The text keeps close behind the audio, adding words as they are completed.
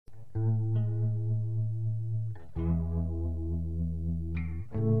Hey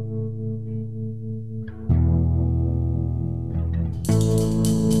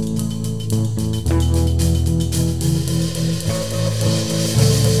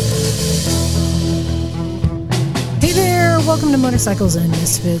there, welcome to Motorcycles and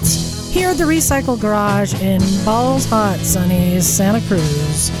Misfits, here at the Recycle Garage in Balls Hot, sunny Santa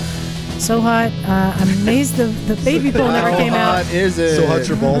Cruz. So hot, I'm amazed the baby pool never came out. How hot is it? So hot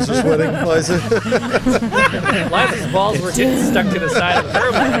your balls are sweating, Liza? Liza's balls were getting stuck to the side of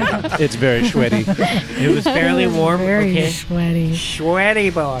her. It's very sweaty. It was fairly warm. Very Okay. sweaty. Sweaty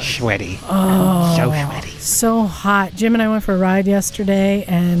boy. Sweaty. Oh, So sweaty. so hot. Jim and I went for a ride yesterday,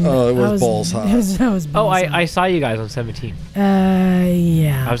 and Oh, it was I balls hot. It was balls Oh, hot. I saw you guys on 17.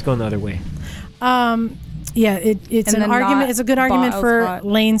 Yeah. I was going the other way. Yeah, it's And an then argument. not It's a good argument balls for hot.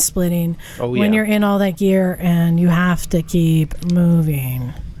 lane splitting Oh, when yeah. you're in all that gear and you have to keep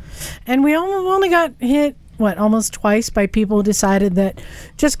moving. And we only got hit almost twice by people who decided that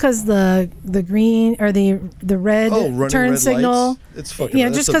just because the green or the red running turn red signal, lights? It's fucking. yeah,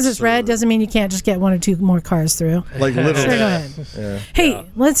 that's just because it's red absurd. doesn't mean you can't just get one or two more cars through. Like literally. Sure, go ahead. Yeah. Hey,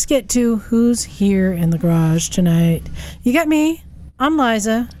 let's get to who's here in the garage tonight. You got me. I'm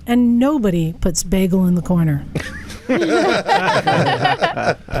Liza, and nobody puts Bagel in the corner.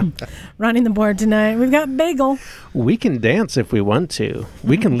 Running the board tonight, we've got Bagel. We can dance if we want to.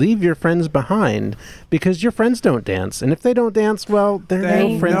 We can leave your friends behind because your friends don't dance. And if they don't dance, well, they're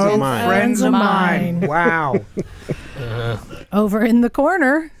no friends of mine. Friends of mine. Wow. Over in the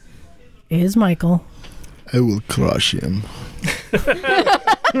corner is Michael. I will crush him.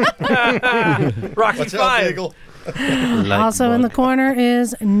 Rocky Watch out, 5. Bagel. Also in the corner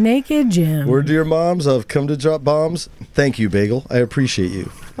is Naked Jim. We're dear moms of Come to Drop Bombs. Thank you, Bagel. I appreciate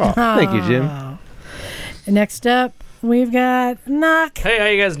you. Oh, thank you, Jim. Oh. Next up, we've got Knock. Hey, how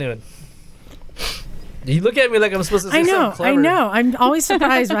you guys doing? You look at me like I'm supposed to say something clever. I know. I'm always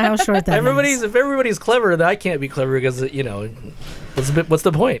surprised by how short that is. If everybody's clever, then I can't be clever because what's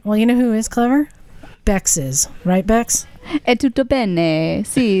the point? Well, you know who is clever? Bex is. Right, Bex? È tutto bene.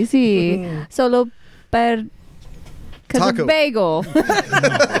 Sì, sì. Solo per Taco. bagel.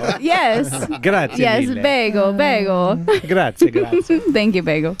 Yes. Grazie Yes, mille. bagel. Grazie. Thank you,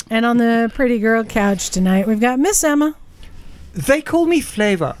 bagel. And on the pretty girl couch tonight, we've got Miss Emma. They call me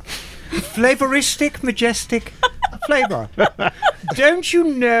Flavor. Flavoristic, majestic flavor. Don't you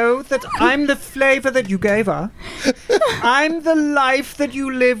know that I'm the flavor that you gave her? I'm the life that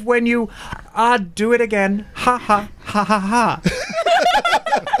you live when you do it again. Ha ha ha ha ha.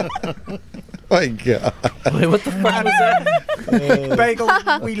 My God. Wait, what the fuck was that? Bagel,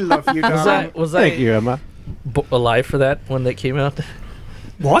 we love you, darling. Was Thank you, Emma. alive for that when that came out?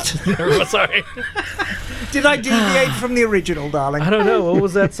 What? Sorry. Did I deviate from the original, darling? I don't know. What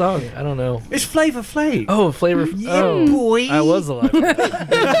was that song? I don't know. It's Flavor Flav. Oh, Flavor. Yeah, boy. I was alive. They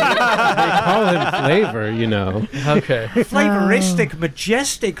call him Flavor, you know. Okay. Flavoristic,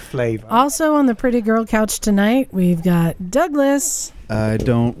 majestic flavor. Also on the pretty girl couch tonight, we've got Douglas. I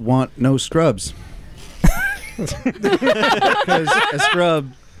don't want no scrubs. Because a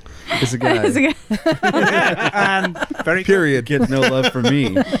scrub is a guy. And very Period. Get no love from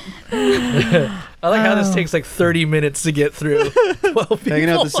me. I like how this takes like 30 minutes to get through. 12 people. Hanging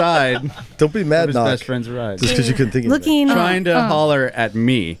out the side. Don't be Of mad, his Knock. best friend's ride. Just because you couldn't think of it. Looking. Trying to holler at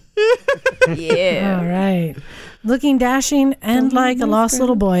me. Yeah. All right. Looking dashing and like a lost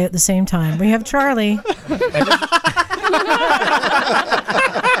little boy at the same time. We have Charlie.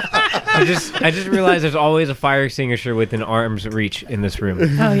 I just realized there's always a fire extinguisher within arm's reach in this room.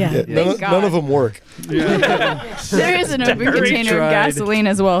 Oh, yeah. None of them work. There is an open container of gasoline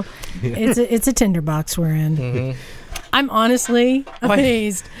as well. It's a tinderbox we're in. Mm-hmm. I'm honestly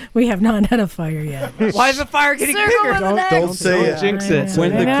amazed we have not had a fire yet. Why is the fire getting Circle bigger? with an X. Don't say it. Jinx it.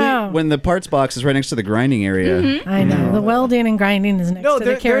 When the parts box is right next to the grinding area. I know. The welding and grinding is next to the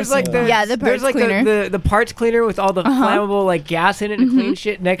there's kerosene. like the Yeah, the there's parts like cleaner. the parts cleaner with all the flammable like gas in it to clean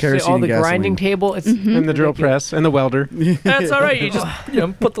shit next Kerosene to all the and grinding gasoline. table. It's And the drill press and the welder. That's all right. You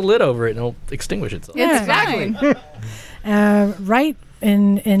just put the lid over it and it'll extinguish itself. It's fine. Right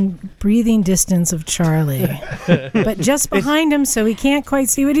in breathing distance of Charlie. But just behind him, so he can't quite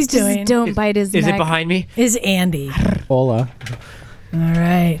see what he's doing, Just don't bite his is neck. it behind me? is Andy. Hola. All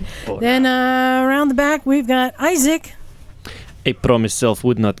right. Then around the back, we've got Isaac. I promised self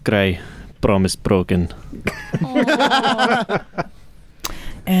would not cry. Promise broken.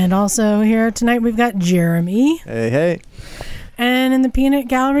 And also here tonight, we've got Jeremy. Hey. And in the peanut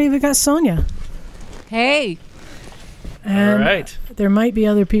gallery, we've got Sonia. Hey. All And right. there might be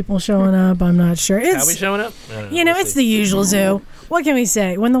other people showing up. I'm not sure. Are we It's, showing up? it's the usual zoo. what can we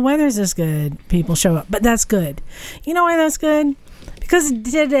say? When the weather's this good, people show up. But that's good. You know why that's good? Because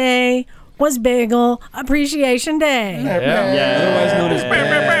today was Bagel Appreciation Day. Otherwise known as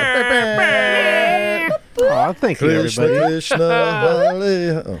Aw, thank you, Krishna, everybody. Krishna,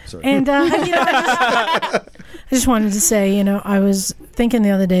 Hare. Oh, sorry. And I just wanted to say, I was thinking the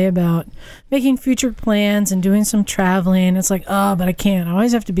other day about making future plans and doing some traveling. It's like, but I can't. I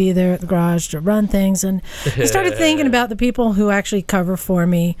always have to be there at the garage to run things. And I started thinking about the people who actually cover for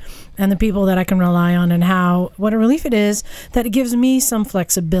me and the people that I can rely on, and what a relief it is that it gives me some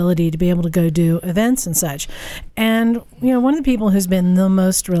flexibility to be able to go do events and such. And, one of the people who's been the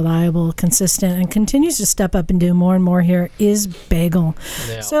most reliable, consistent, and continues to step up and do more and more here is Bagel.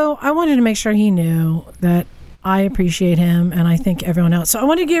 Yeah. So I wanted to make sure he knew that I appreciate him, and I think everyone else. So I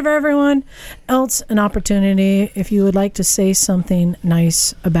want to give everyone else an opportunity. If you would like to say something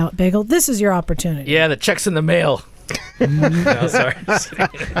nice about Bagel, this is your opportunity. Yeah, the check's in the mail. No, sorry.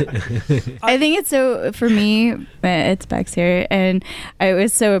 I think it's so, for me, it's Bex here, and it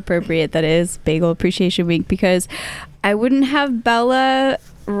was so appropriate that it is Bagel Appreciation Week, because I wouldn't have Bella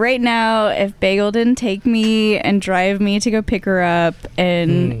right now if Bagel didn't take me and drive me to go pick her up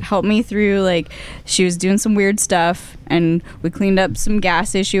and help me through, she was doing some weird stuff, and we cleaned up some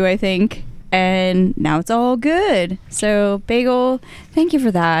gas issue, I think. And now it's all good. So, Bagel, thank you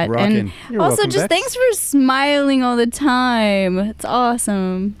for that. Rockin'. And You're also, welcome, just Bex. thanks for smiling all the time. It's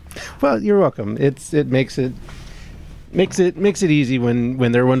awesome. Well, you're welcome. It makes it easy when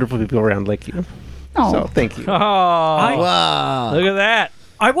there are wonderful people around like you. Oh, So thank you. Oh, Wow. look at that.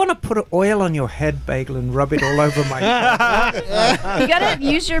 I want to put oil on your head, Bagel, and rub it all over my you gotta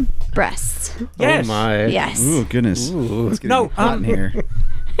use your breasts. Yes. Oh my. Yes. Ooh, goodness. It's getting No, hot in here.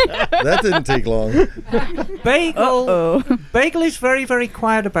 That didn't take long. Bagel. Bagel is very, very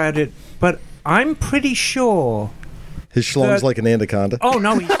quiet about it, but I'm pretty sure. His schlong's That- like an anaconda. Oh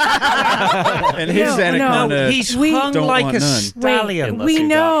no, he's, And his No, no. anaconda. he's We- hung Don't like want a none. stallion. Unless We you got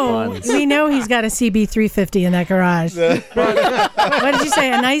know, buns. we know he's got a CB350 in that garage. What did you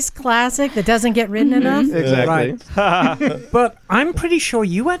say? A nice classic that doesn't get ridden enough? Exactly. Right. But I'm pretty sure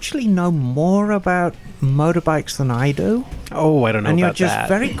you actually know more about motorbikes than I do, Oh, I don't know and you're about just that.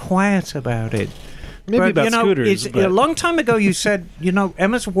 very quiet about it. Maybe But, about scooters. A long time ago, you said,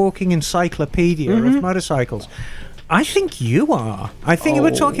 Emma's a walking encyclopedia of motorcycles. I think you are. I think you were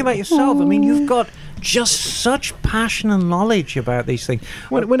talking about yourself. I mean, you've got just such passion and knowledge about these things.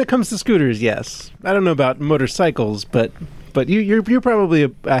 When it comes to scooters, yes. I don't know about motorcycles, but you're probably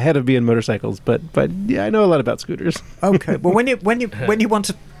ahead of me in motorcycles. But yeah, I know a lot about scooters. Okay. Well, when you want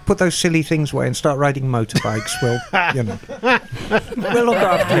to put those silly things away and start riding motorbikes, we'll look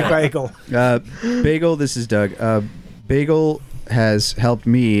after you, Bagel. Bagel, this is Doug. Bagel has helped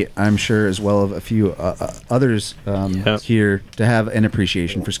me, I'm sure, as well as a few others here, to have an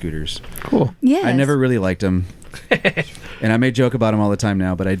appreciation for scooters. Cool. Yes. I never really liked them, and I may joke about them all the time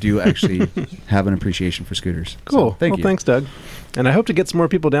now, but I do actually have an appreciation for scooters. Cool. So, thank you. Thanks, Doug. And I hope to get some more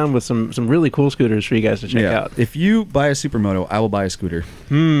people down with some really cool scooters for you guys to check out. If you buy a supermoto, I will buy a scooter.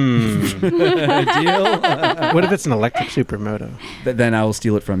 Deal? What if it's an electric supermoto? Then I will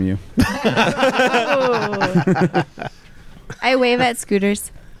steal it from you. I wave at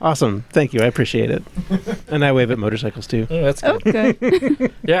scooters. Awesome. Thank you. I appreciate it. And I wave at motorcycles too. Oh, that's good. Okay.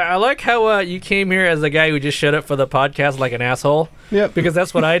 Yeah, I like how you came here as the guy who just showed up for the podcast like an asshole. Yep. Because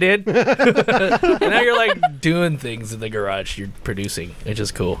that's what I did. And now you're doing things in the garage. You're producing, which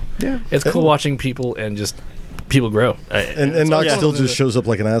is cool. Yeah. It's cool watching people and just people grow. And Knox still just shows up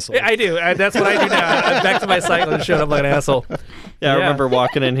like an asshole. I do. That's what I do now. I'm back to my cycle and showing up like an asshole. Yeah, I remember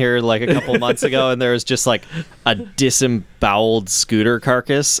walking in here a couple months ago, and there was just a disemboweled scooter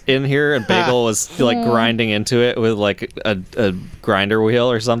carcass in here, and Bagel was grinding into it with a grinder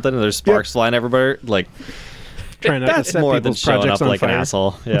wheel or something, and there's sparks flying everywhere. Trying not to That's set more than people's showing projects up on like an fire.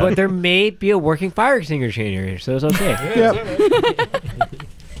 asshole. Yeah. But there may be a working fire extinguisher in here, so it's okay. Yep.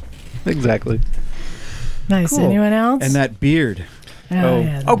 Exactly. Nice. Cool. Anyone else? And that beard.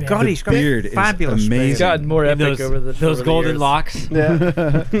 Yeah, Oh the God, beard. he's got beard a is fabulous amazing. He's gotten more epic those over the those over the golden years. locks. Yeah.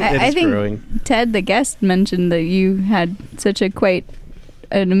 I It is think growing. Ted, the guest, mentioned that you had such quite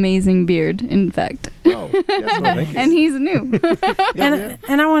an amazing beard, in fact. Oh, yes, well, thank you. And he's new.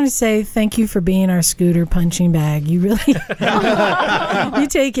 And I want to say thank you for being our scooter punching bag. You really you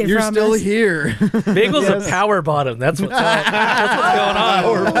take it You're from still us. here. Bagel's a power bottom. That's what's going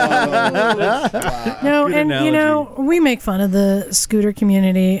on. No, Good and analogy. we make fun of the scooter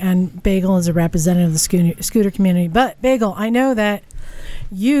community, and Bagel is a representative of the scooter community. But Bagel, I know that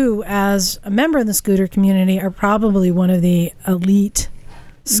you, as a member of the scooter community, are probably one of the elite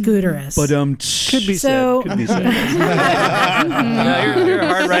scooterist. But Could be So- said. Could be said. No, you're a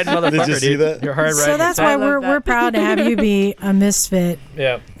hard riding motherfucker. Did you see dude. that? You're hard riding. So that's I why love we're that. proud to have you be a misfit.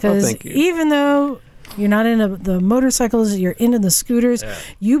 yeah. Because thank you. even though you're not into the motorcycles, you're into the scooters,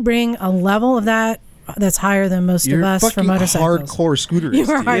 you bring a level of that's higher than most you're of us for fucking motorcycles. hardcore scooterist. You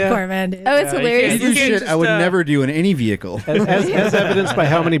are dude. hardcore, man. Dude. Oh, it's you hilarious. can't- You do can't shit I would just, never do in any vehicle. as evidenced by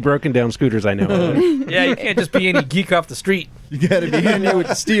how many broken down scooters I know. of. Yeah, you can't just be any geek off the street. You gotta be in there with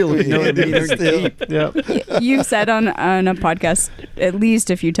the steel. You know what I mean? Yep. You've said on a podcast at least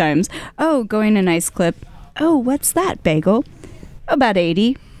a few times, oh, going a nice clip. Oh, what's that, Bagel? About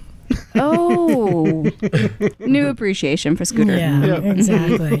 80. Oh. New appreciation for scooters. Yeah,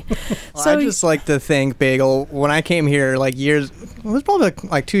 exactly. Well, I just like to thank Bagel. When I came here, it was probably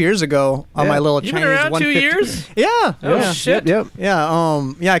like 2 years ago on my little You've Chinese been around 2 150. years? Yeah. Oh, yeah. shit. Yep.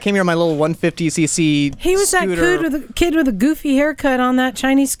 Yeah, I came here on my little 150cc He was that scooter. kid with a goofy haircut on that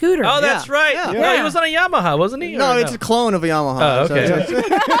Chinese scooter. Oh, that's Yeah. right. Yeah. No, he was on a Yamaha, wasn't he? No, Or it's a clone of a Yamaha. Oh, So okay.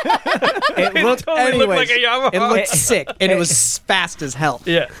 it It looked, totally looked like anyways, a Yamaha. It looked sick, and it was fast as hell.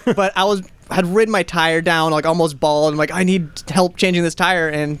 Yeah. But had ridden my tire down, like almost bald. I'm like, I need help changing this tire,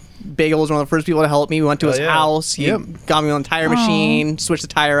 and Bagel was one of the first people to help me. We went to his yeah. house. He got me on the tire machine, switched the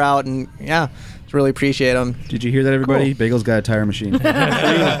tire out, and yeah, just really appreciate him. Did you hear that, everybody? Bagel's got a tire machine.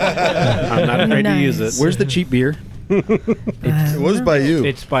 I'm not afraid to use it. Where's the cheap beer? It was by you.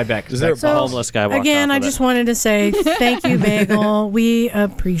 It's by Bex. Is there A homeless guy walked Again, off I with just it. wanted to say thank you, Bagel. We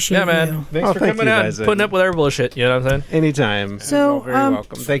appreciate Yeah, man. you. Thanks for thank coming you, out guys. and putting up with our bullshit. You know what I'm saying? Anytime. So, You're very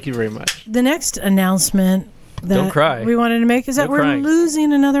welcome. Thank you very much. The next announcement that Don't cry. we wanted to make is that No we're crying.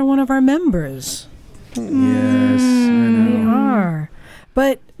 losing another one of our members. Yes, I We know. are.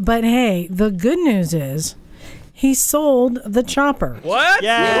 But hey, the good news is he sold the chopper. What? Yay!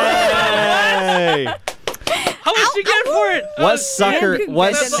 How much you get for it? What sucker?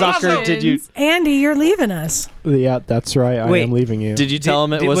 What That's sucker awesome. did you? Andy, you're leaving us. Yeah, that's right. I Wait. am leaving you. Did you tell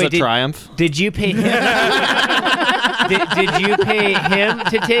him it was a did- triumph? Did you pay him? did you pay him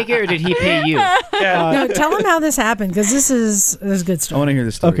to take it, or did he pay you? No, tell him how this happened because this is a good I story. want to hear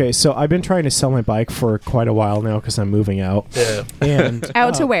this story. Okay, so I've been trying to sell my bike for quite a while now because I'm moving out. Yeah. And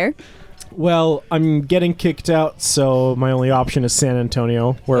Out to where? well, I'm getting kicked out, so my only option is San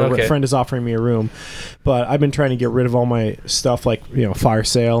Antonio, where Okay. a friend is offering me a room. But I've been trying to get rid of all my stuff, like fire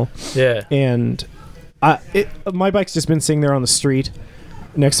sale, Yeah. and my bike's just been sitting there on the street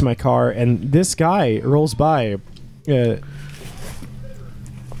next to my car, and this guy rolls by.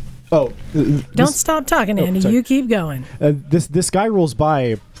 Don't stop talking, Andy. sorry. You keep going. This guy rolls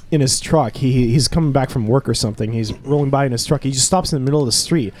by in his truck. He's coming back from work or something. He's rolling by in his truck. He just stops in the middle of the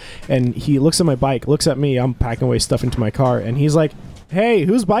street, and he looks at my bike, looks at me. I'm packing away stuff into my car, and he's like, "Hey,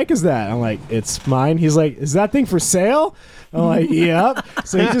 whose bike is that?" I'm like, "It's mine." He's like, "Is that thing for sale?" I'm like, "Yep."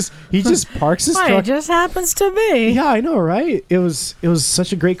 So he just parks his Why, it truck. just happens to be. Yeah, I know, right? It was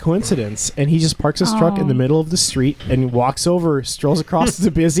such a great coincidence, and he just parks his truck in the middle of the street and walks over, strolls across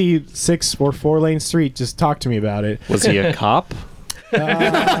the busy 6 or 4 lane street. Just talk to me about it. Was he a cop? What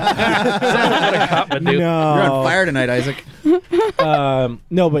a cop would do. You're on No, fire tonight, Isaac.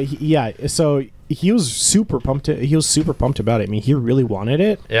 no, but so he was super pumped. He was super pumped about it. I mean, he really wanted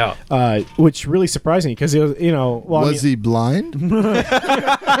it. Yeah. Which really surprised me because he was, well, Was he blind?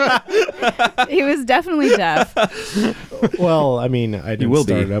 He was definitely deaf. Well, I mean, I didn't will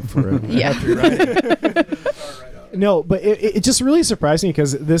start be. it up for him. Yeah. No, but it just really surprised me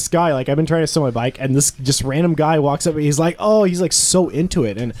because this guy, like, I've been trying to sell my bike, and this just random guy walks up and he's like, so into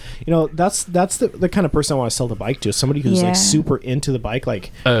it, and that's the kind of person I want to sell the bike to, somebody who's Yeah. like super into the bike,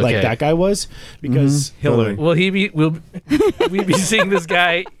 like Okay. that guy was, because Will we be seeing this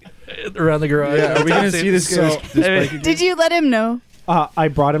guy around the garage? Yeah, are we gonna see this guy? So- Did you let him know? I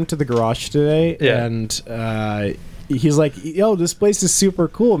brought him to the garage today, Yeah. and he's like, "Yo, this place is super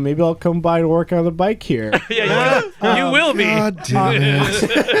cool. Maybe I'll come by and work on the bike here." Yeah, you will be. God damn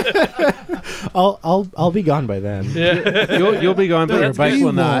it. I'll be gone by then. You'll be gone, but your That's bike We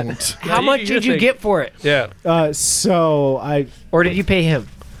will not. won't. How much did you get for it, Yeah. So I or did you pay him?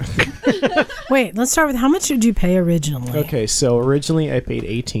 Wait, let's start with how much did you pay originally? okay. So originally I paid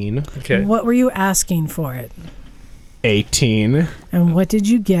 18. Okay. What were you asking for it? 18. And what did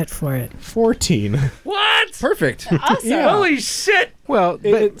you get for it? 14. What? Perfect. Yeah. Holy shit! Well,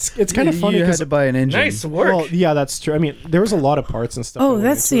 It's kind of funny You had because to buy an engine. Nice work. well, yeah, that's true. I mean, there was a lot of parts and stuff. that Oh, went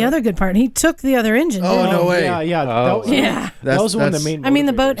that's into the it. other good part. He took the other engine. Oh, didn't no he? way. Yeah. Oh. Yeah. That was one of the That's- main. I mean,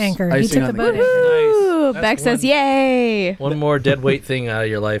 the boat motivators. anchor. He Icing took the on the boat cake. anchor. Ooh, That's Beck says, one- "Yay!" One more dead weight thing out of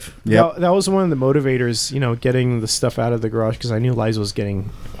your life. Yep. That was one of the motivators, getting the stuff out of the garage because I knew Liza was getting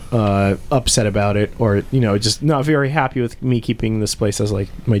upset about it, or just not very happy with me keeping this place as like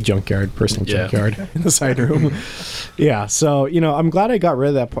my personal junkyard in the side room. Yeah, so I'm glad I got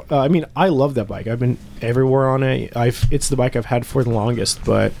rid of that. I mean, I love that bike. I've been everywhere on it. It's the bike I've had for the longest,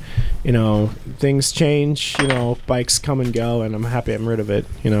 but things change. Bikes come and go, and I'm happy I'm rid of it.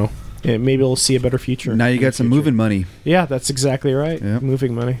 And maybe we'll see a better future. Now you got some moving money. Yeah, that's exactly right. Yep.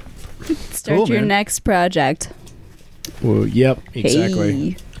 Moving money. Start your next project. Well, yep,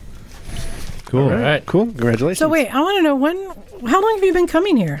 exactly. Hey. Cool. All right. Cool. Congratulations. So wait, I want to know how long have you been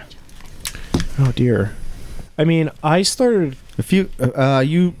coming here? Oh dear. I mean, I started a few.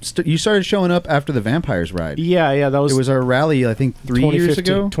 You started showing up after the Vampires ride. Yeah, that was. It was our rally, I think, 3 years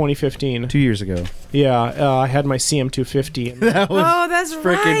ago. 2015. 2 years ago. Yeah, I had my CM250. That was that's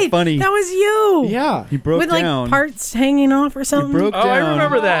freaking right. funny. That was you. Yeah, he broke with down. like parts hanging off or something. He broke down. I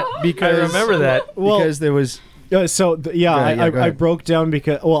remember that. Because there was. I broke down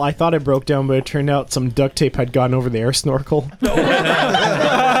because I thought I broke down, but it turned out some duct tape had gone over the air snorkel.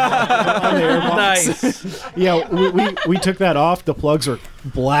 Nice. Yeah, we took that off. The plugs were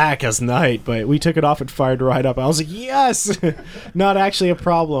black as night, but we took it off and fired right up. I was like, yes, not actually a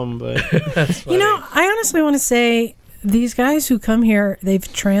problem, but I honestly want to say these guys who come here,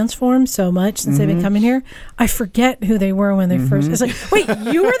 they've transformed so much since they've been coming here. I forget who they were when they first. It's like, wait,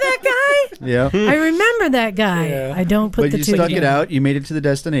 you were that guy? Yeah, I remember that guy. Yeah. I don't put but the you two stuck together. it out. You made it to the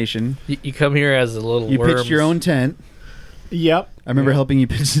destination. You come here as a little. You worms. pitched your own tent. Yep. I remember helping you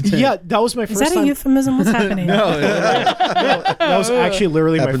pitch the tent. Yeah, that was my first time. Is that a euphemism? What's happening? No, that was actually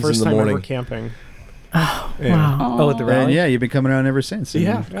literally my first time ever camping. Oh, Yeah. wow. Oh, at the rally? And yeah, you've been coming around ever since.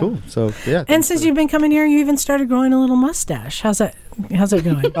 Yeah. Cool. So yeah. And since you've been coming here, you even started growing a little mustache. How's that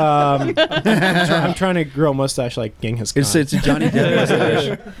going? I'm trying to grow a mustache like Genghis Khan. It's a Johnny Depp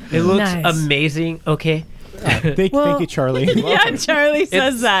mustache. It looks Nice. amazing. Okay. Thank you, Charlie. Yeah, Charlie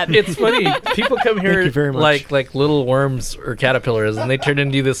says that. It's funny. People come here Thank you very much. like little worms or caterpillars, and they turn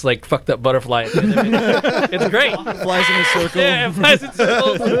into this like fucked up butterfly. It's great. Flies in a circle. Yeah, it flies in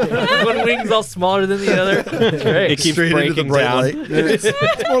circles. One wing's all smaller than the other. It's great. It keeps Straight into the breaking bright down. light.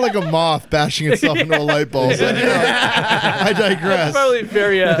 It's more like a moth bashing itself into a light bulb. So, I digress. That's probably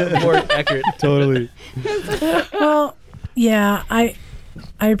very more accurate. Totally. Well, yeah, I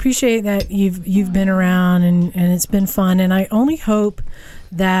appreciate that you've been around and it's been fun, and I only hope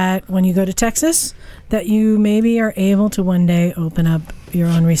that when you go to Texas that you maybe are able to one day open up your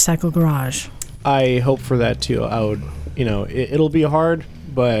own recycle garage. I hope for that too. I would, it'll be hard,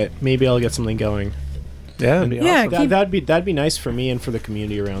 but maybe I'll get something going. Yeah, that'd be Yeah, awesome. That'd be nice for me and for the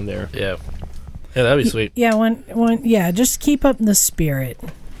community around there. Yeah, that'd be sweet. Yeah, just keep up the spirit.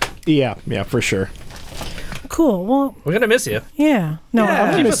 Yeah, for sure. Cool. Well, We're gonna miss you. yeah. No,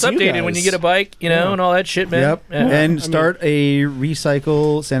 Yeah. Keep miss us you updated when you guys. get a bike, and all that shit, man. Yep. Yeah. And start a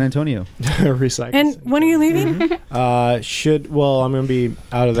recycle San Antonio. Recycle. And when are you leaving? I'm gonna be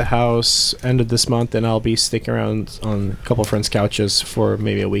out of the house end of this month, and I'll be sticking around on a couple of friends' couches for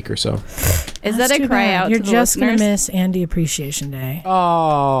maybe a week or so. Is That's that a too cry bad. out You're to the just listeners? gonna miss Andy Appreciation Day.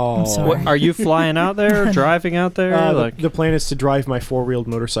 Oh, I'm sorry. What, are you flying out there? Or driving out there? the plan is to drive my 4-wheeled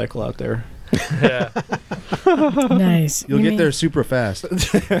motorcycle out there. Yeah. Nice. You'll You get mean- there super fast.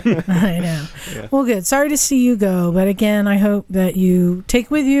 I know. Yeah. Well, good. Sorry to see you go, but again, I hope that you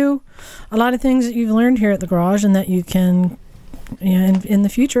take with you a lot of things that you've learned here at the garage, and that you can, in the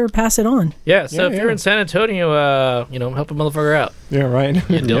future, pass it on. Yeah. So if Yeah. you're in San Antonio, help a motherfucker out. Yeah, right.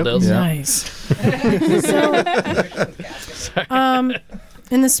 You dildos. Yeah. Nice. So,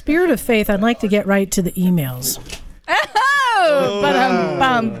 in the spirit of faith, I'd like to get right to the emails. Oh,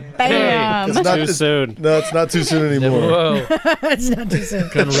 bam, bam. It's not Too soon. No, it's not too soon anymore. Whoa. It's not too soon.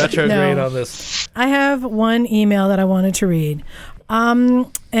 Kind of retrograde No. on this. I have one email that I wanted to read. And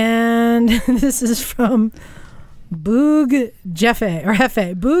this is from Boog Jefe, or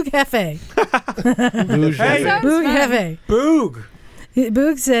Hefe. Boog Hefe. Boog Hefe. Boog.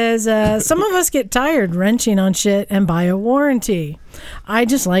 Boog says, some of us get tired wrenching on shit and buy a warranty. I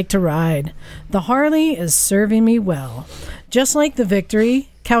just like to ride. The Harley is serving me well, just like the Victory,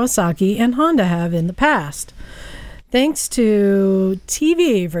 Kawasaki, and Honda have in the past. Thanks to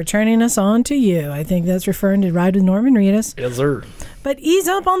TV for turning us on to you. I think that's referring to Ride with Norman Reedus. Yes, sir. But ease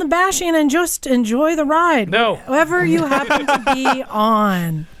up on the bashing and just enjoy the ride. No. Wherever you happen to be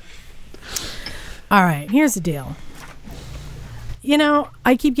on. All right, here's the deal.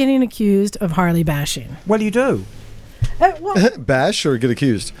 I keep getting accused of Harley bashing. Well, you do. Bash or get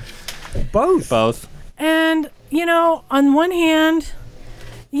accused? Both. Both. And, on one hand,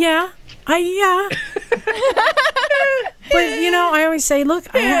 yeah. But, I always say,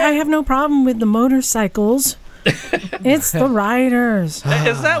 look, I have no problem with the motorcycles It's the riders.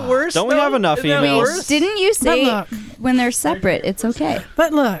 Is that worse? Don't we have enough Is that emails? worse? Didn't you say look. when they're separate, it's okay?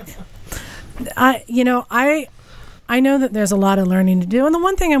 But look, I know that there's a lot of learning to do, and the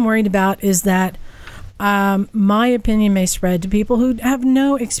one thing I'm worried about is that my opinion may spread to people who have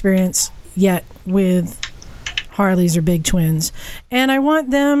no experience yet with Harleys or big twins, and I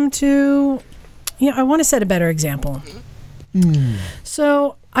want them to, I want to set a better example.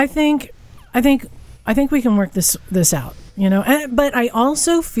 So I think we can work this out, but I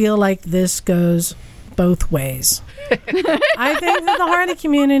also feel like this goes both ways. I think that the Harley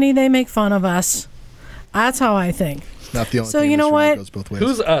community, they make fun of us. That's how I think. Not the only So thing you know this really what? goes both ways.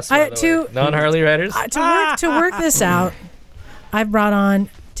 Who's us? By the way? Non-Harley riders. To work this out, I've brought on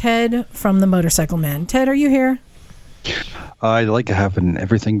Ted from the Motorcycle Men. Ted, are you here? I'd like to have an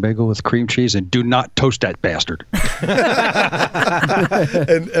everything bagel with cream cheese, and do not toast that bastard.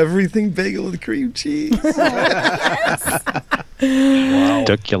 And everything bagel with cream cheese. Wow.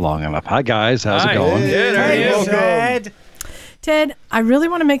 Took you long enough. Hi, guys. How's it going? Ted, I really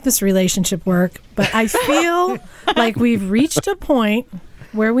want to make this relationship work, but I feel like we've reached a point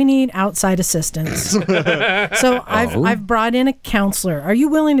where we need outside assistance. So I've brought in a counselor. Are you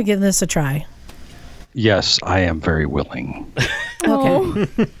willing to give this a try? Yes, I am very willing. Okay.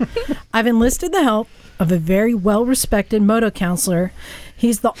 I've enlisted the help of a very well-respected moto counselor.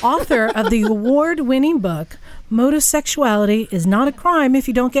 He's the author of the award-winning book, Motosexuality is Not a Crime If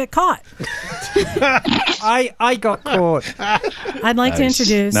You Don't Get Caught. I got caught. I'd like to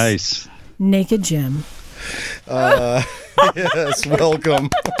introduce Naked Jim. Yes, welcome.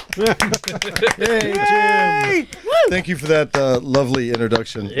 Hey, Jim. Thank you for that lovely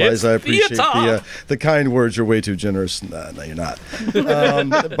introduction, Liza. I appreciate the kind words. You're way too generous. No, you're not.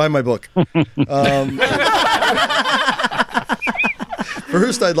 Buy my book.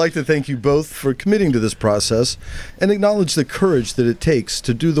 First, I'd like to thank you both for committing to this process and acknowledge the courage that it takes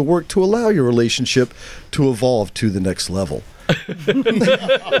to do the work to allow your relationship to evolve to the next level.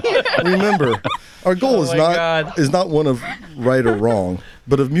 Remember, our goal is not one of right or wrong,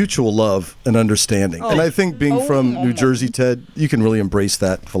 but of mutual love and understanding. And I think being from New Jersey, Ted, you can really embrace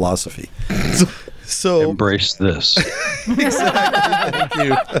that philosophy. So embrace this. Thank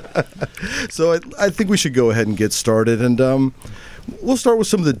you. So I think we should go ahead and get started, and we'll start with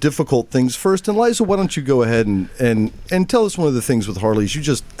some of the difficult things first. And Liza, why don't you go ahead and tell us one of the things with Harleys you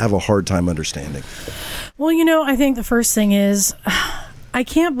just have a hard time understanding? Well, I think the first thing is I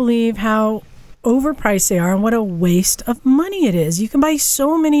can't believe how overpriced they are and what a waste of money it is. You can buy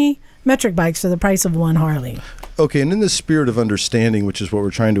so many metric bikes for the price of one Harley. Okay, and in the spirit of understanding, which is what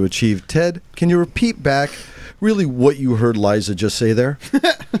we're trying to achieve, Ted, can you repeat back really what you heard Liza just say there?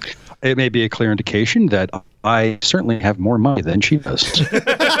 It may be a clear indication that I certainly have more money than she does. That's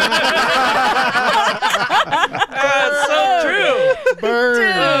so true.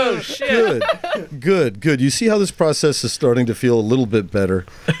 Burn. Oh, shit. Good. You see how this process is starting to feel a little bit better?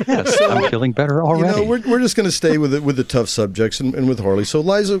 Yes, I'm feeling better already. We're just going to stay with the tough subjects and with Harley. So,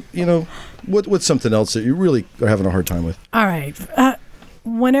 Liza, what's something else that you really are having a hard time with? All right.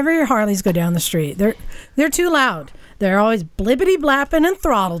 Whenever your Harleys go down the street, they're too loud. They're always blippity blapping and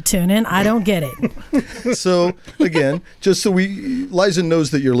throttle tuning. I don't get it. So, again, just so Liza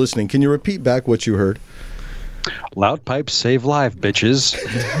knows that you're listening, can you repeat back what you heard? Loud pipes save life, bitches.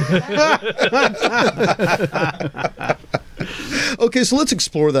 Okay, so let's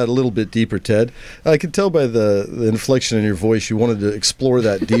explore that a little bit deeper, Ted. I can tell by the inflection in your voice you wanted to explore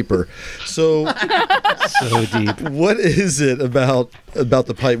that deeper. So deep. What is it about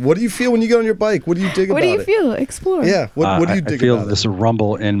the pipe? What do you feel when you get on your bike? What do you dig about it? What do you feel? Explore. Yeah, what do you dig I feel about this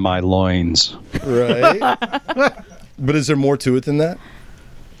rumble in my loins. Right. But is there more to it than that?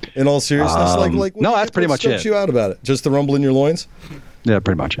 In all seriousness, no, that's pretty much it. What stokes you out about it? Just the rumble in your loins? Yeah,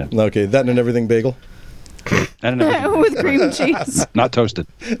 pretty much it. Okay, that and everything bagel? And everything. With cream cheese. Not toasted.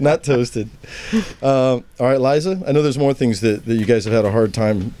 Not toasted. All right, Liza, I know there's more things that you guys have had a hard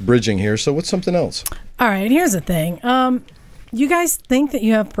time bridging here, so what's something else? All right, here's the thing. You guys think that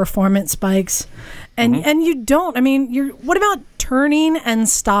you have performance bikes, and you don't. I mean, what about turning and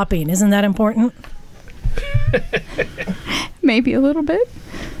stopping? Isn't that important? Maybe a little bit.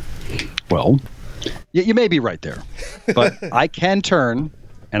 Well, you may be right there, but I can turn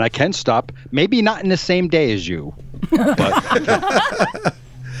and I can stop. Maybe not in the same day as you, but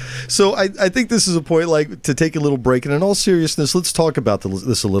So I think this is a point like to take a little break, and in all seriousness, let's talk about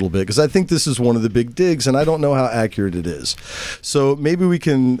this a little bit, because I think this is one of the big digs, and I don't know how accurate it is. So maybe we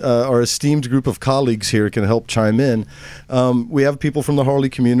can, our esteemed group of colleagues here can help chime in. We have people from the Harley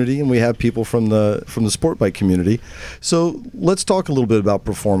community, and we have people from the sport bike community. So let's talk a little bit about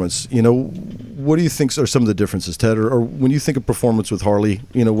performance. What do you think are some of the differences, Ted? Or when you think of performance with Harley,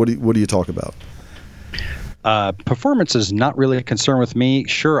 what do you talk about? Performance is not really a concern with me.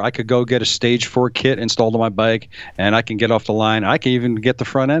 Sure, I could go get a Stage 4 kit installed on my bike, and I can get off the line. I can even get the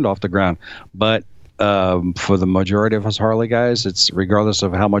front end off the ground. But for the majority of us Harley guys, it's regardless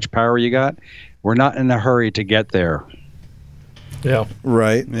of how much power you got, we're not in a hurry to get there. Yeah.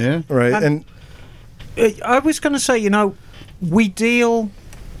 Right. Yeah. Right. And I was going to say, we deal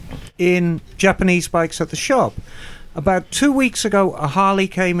in Japanese bikes at the shop. About 2 weeks ago, a Harley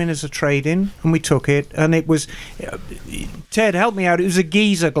came in as a trade-in, and we took it, and it was... Ted, help me out. It was a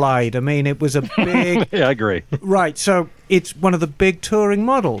Giza Glide. I mean, it was a big... Yeah, I agree. Right, so it's one of the big touring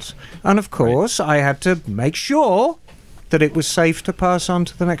models. And, of course, I had to make sure that it was safe to pass on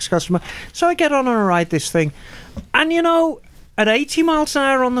to the next customer. So I get on and I ride this thing. And, at 80 miles an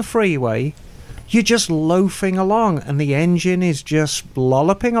hour on the freeway... You're just loafing along, and the engine is just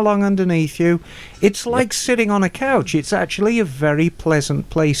lolloping along underneath you. It's like sitting on a couch. It's actually a very pleasant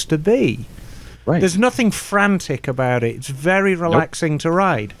place to be. Right. There's nothing frantic about it. It's very relaxing to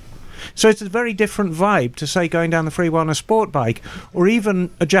ride. So it's a very different vibe to, say, going down the freeway on a sport bike, or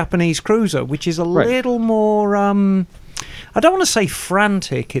even a Japanese cruiser, which is a little more, I don't want to say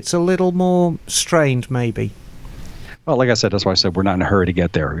frantic. It's a little more strained, maybe. Well, like I said, that's why I said we're not in a hurry to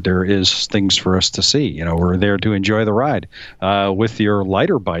get there. There is things for us to see. We're there to enjoy the ride. With your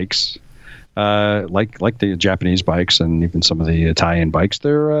lighter bikes, like the Japanese bikes and even some of the Italian bikes,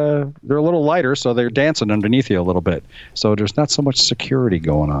 they're a little lighter, so they're dancing underneath you a little bit. So there's not so much security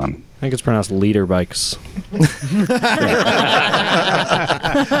going on. I think it's pronounced leader bikes. All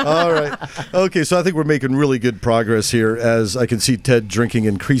right. Okay, so I think we're making really good progress here, as I can see Ted drinking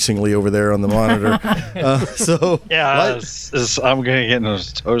increasingly over there on the monitor. I'm going to get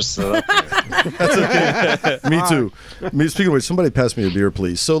those toasts. That's okay. Me too. Speaking of which, somebody pass me a beer,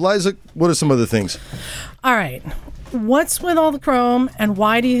 please. So, Liza, what are some other things? All right. What's with all the chrome, and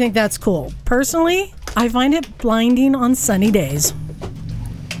why do you think that's cool? Personally, I find it blinding on sunny days.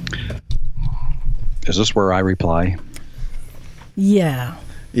 Is this where I reply? Yeah.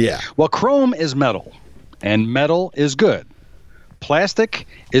 Yeah. Well, chrome is metal, and metal is good. Plastic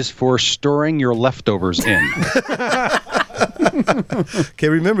is for storing your leftovers in. Okay,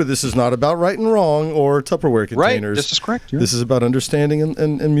 remember, this is not about right and wrong or Tupperware containers. Right, this is correct. This is about understanding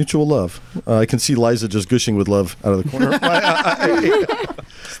and mutual love. I can see Liza just gushing with love out of the corner of my eye.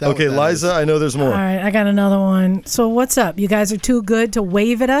 Okay, Liza, I know there's more. All right, I got another one. So what's up? You guys are too good to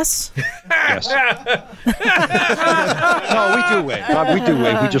wave at us? Yes. No, we do wave. We do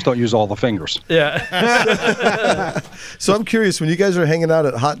wave. We just don't use all the fingers. Yeah. So I'm curious, when you guys are hanging out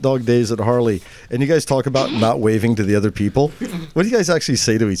at Hot Dog Days at Harley, and you guys talk about not waving to the other people, what do you guys actually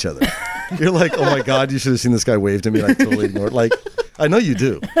say to each other? You're like, oh my God, you should have seen this guy wave to me, and I totally ignored. Like, I know you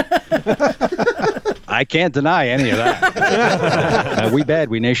do. I can't deny any of that.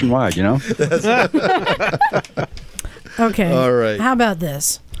 We nationwide, Okay. All right. How about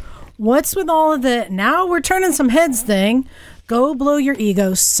this? What's with all of the now we're turning some heads thing? Go blow your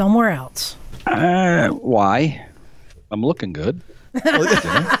ego somewhere else. Why? I'm looking good.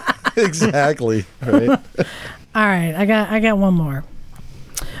 Exactly. Right. All right. I got one more.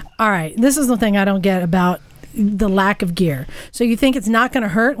 All right. This is the thing I don't get about the lack of gear. So you think it's not going to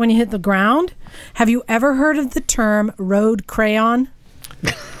hurt when you hit the ground? Have you ever heard of the term road crayon?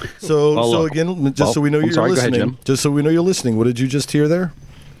 So again, just so we know you're listening. Go ahead, Jim. Just so we know you're listening. What did you just hear there?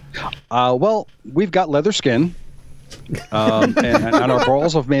 Well, we've got leather skin, and our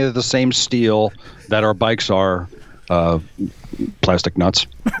balls are made of the same steel that our bikes are. Plastic nuts.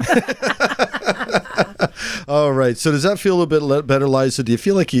 All right. So does that feel a bit better, Liza? Do you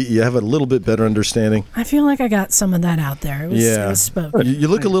feel like you have a little bit better understanding? I feel like I got some of that out there. It was spoken. You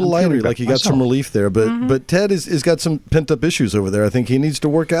look a little lighter, like you got some relief there. But Ted is got some pent up issues over there. I think he needs to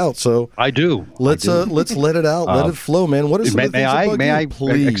work out. So I do. Let's let it out. Let it flow, man. What are some of the things that bug you?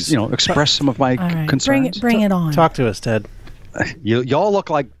 Please, express some of my concerns. Bring it on. Talk to us, Ted. Y'all look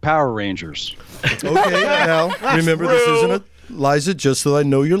like Power Rangers. Okay, now remember this isn't a Liza. Just so I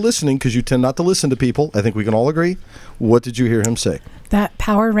know you're listening, because you tend not to listen to people. I think we can all agree. What did you hear him say? That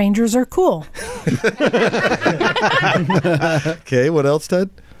Power Rangers are cool. Okay, what else, Ted?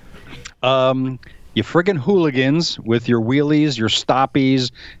 You friggin' hooligans with your wheelies, your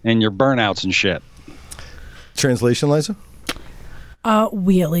stoppies, and your burnouts and shit. Translation, Liza?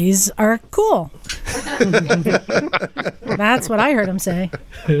 Wheelies are cool. That's what I heard him say.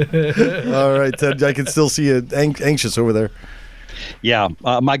 All right, Ted, I can still see you anxious over there. Yeah,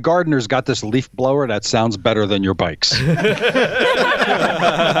 my gardener's got this leaf blower that sounds better than your bikes.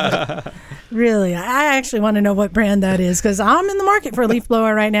 Really? I actually want to know what brand that is because I'm in the market for a leaf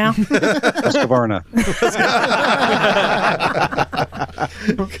blower right now. Husqvarna.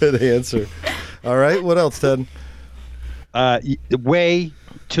 Good answer. All right, what else, Ted? Way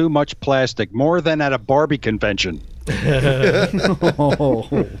too much plastic, more than at a Barbie convention.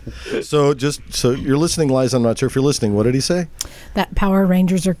 So you're listening, Liza. I'm not sure if you're listening. What did he say? That Power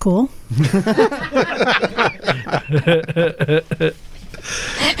Rangers are cool.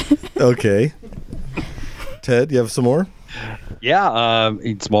 Okay. Ted, you have some more? Yeah.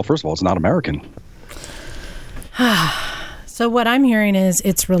 Well, first of all, it's not American. So what I'm hearing is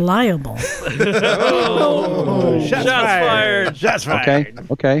it's reliable. Shots fired. Shots fired.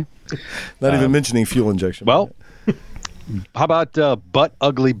 Okay. Not even mentioning fuel injection. Well, how about butt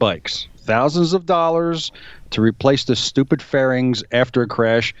ugly bikes? Thousands of dollars to replace the stupid fairings after a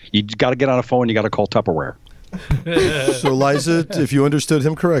crash. You got to get on a phone. You got to call Tupperware. So, Liza, if you understood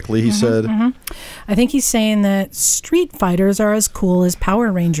him correctly, he said... I think he's saying that street fighters are as cool as Power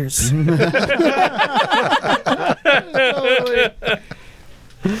Rangers.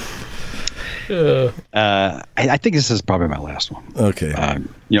 I think this is probably my last one. Okay.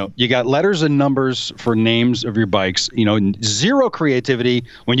 You got letters and numbers for names of your bikes. Zero creativity.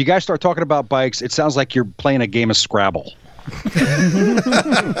 When you guys start talking about bikes, it sounds like you're playing a game of Scrabble.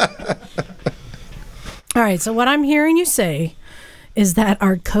 All right, so what I'm hearing you say is that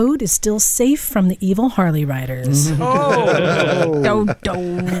our code is still safe from the evil Harley riders. But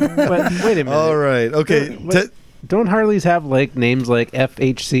wait a minute. All right. Okay. Don't Harleys have names like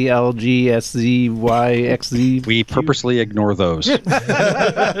FHCLG, SZY, We purposely ignore those.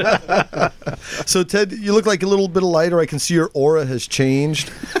 So, Ted, you look like a little bit lighter. I can see your aura has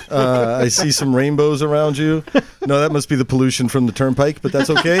changed. I see some rainbows around you. No, that must be the pollution from the turnpike, but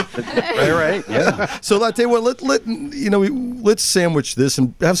that's okay. All right. Yeah. So, I tell you what, let's sandwich this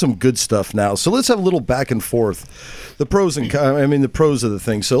and have some good stuff now. So let's have a little back and forth. The pros and the pros of the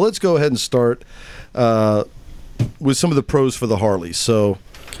thing. So let's go ahead and start with some of the pros for the Harley. So,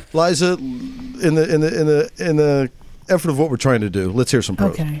 Liza, in the effort of what we're trying to do, let's hear some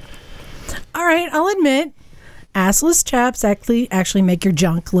pros. Okay. All right, I'll admit, assless chaps actually make your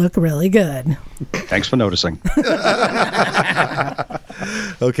junk look really good. Thanks for noticing.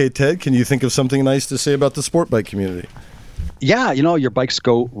 Okay, Ted, can you think of something nice to say about the sport bike community? Yeah, your bikes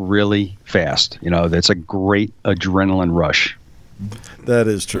go really fast. That's a great adrenaline rush. That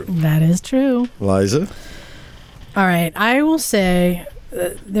is true. That is true. Liza? All right, I will say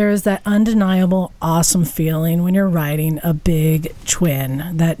there is that undeniable awesome feeling when you're riding a big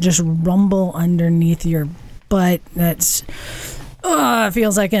twin that just rumble underneath your butt. That's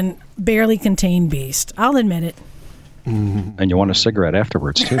feels like a barely contained beast. I'll admit it. And you want a cigarette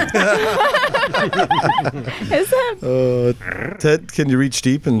afterwards, too. Ted, can you reach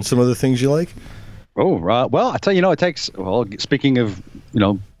deep in some other things you like? Oh, well, I tell you, it takes, speaking of,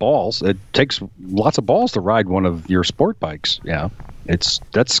 balls, it takes lots of balls to ride one of your sport bikes. Yeah,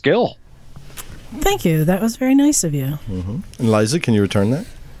 that's skill. Thank you. That was very nice of you. Mm-hmm. And Liza, can you return that?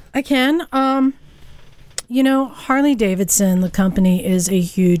 I can. Harley Davidson, the company, is a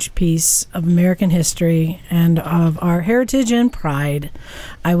huge piece of American history and of our heritage and pride.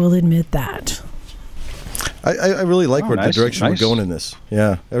 I will admit that. I really like the direction we're going in this.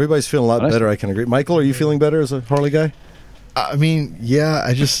 Yeah, everybody's feeling a lot better. I can agree. Michael, are you feeling better as a Harley guy? I mean,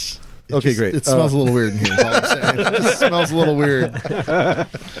 yeah. Okay, great. It smells a little weird in here. Is all I'm saying. It just smells a little weird.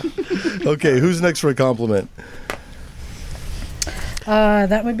 Okay, who's next for a compliment?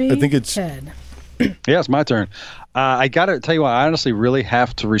 That would be I think it's Ted. Yeah, it's my turn. I got to tell you what, I honestly really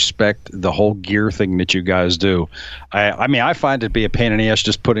have to respect the whole gear thing that you guys do. I find it to be a pain in the ass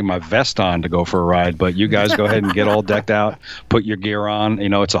just putting my vest on to go for a ride, but you guys go ahead and get all decked out, put your gear on.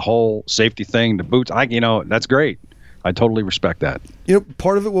 It's a whole safety thing. The boots, that's great. I totally respect that.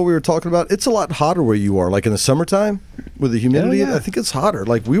 Part of it, what we were talking about, it's a lot hotter where you are. Like in the summertime with the humidity, yeah. I think it's hotter.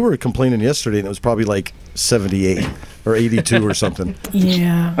 Like we were complaining yesterday and it was probably like 78 or 82 or something.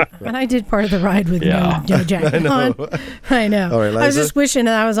 Yeah. And I did part of the ride with no jacket on. I know. All right, I was just wishing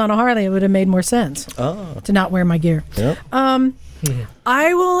that I was on a Harley. It would have made more sense to not wear my gear. Yep.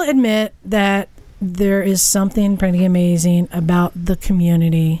 I will admit that there is something pretty amazing about the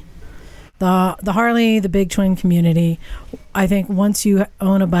community. The Harley, the Big Twin community. I think once you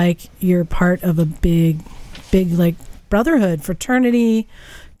own a bike, you're part of a big like brotherhood, fraternity,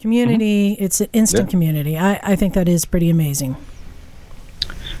 community. Mm-hmm. It's an instant community. I think that is pretty amazing.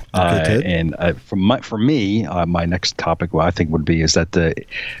 And for me, my next topic, I think would be is that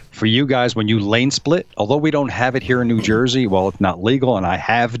for you guys, when you lane split, although we don't have it here in New Jersey, well, it's not legal, and I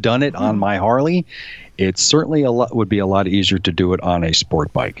have done it on my Harley. It's certainly would be a lot easier to do it on a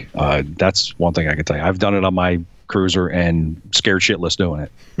sport bike. That's one thing I can tell you. I've done it on my cruiser and scared shitless doing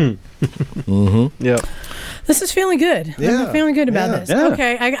it. Yep. This is feeling good. Yeah. I'm feeling good about this. Yeah.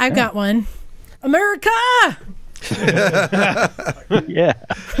 Okay, I've got one. America! Yeah.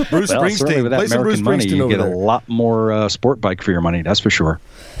 Bruce Certainly Springsteen. with that Play some Bruce American money, Springsteen you over get there. a lot more sport bike for your money. That's for sure.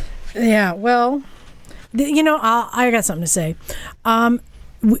 Yeah, well, I got something to say.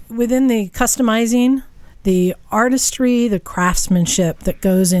 Within the customizing, the artistry, the craftsmanship that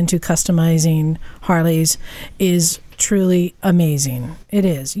goes into customizing Harleys is truly amazing. It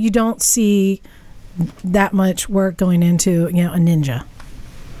is. You don't see that much work going into, a Ninja.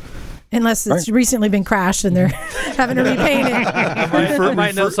 Unless it's recently been crashed and they're having to repaint it. I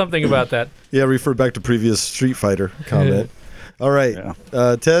might know something about that. Yeah, refer back to previous Street Fighter comment. All right.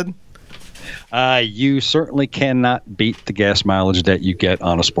 Ted? You certainly cannot beat the gas mileage that you get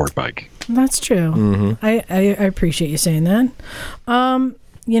on a sport bike. That's true. Mm-hmm. I appreciate you saying that.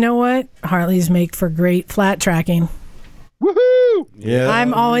 You know what? Harleys make for great flat tracking. Woohoo! Yeah.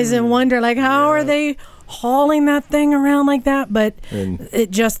 I'm always in wonder, how are they hauling that thing around like that? But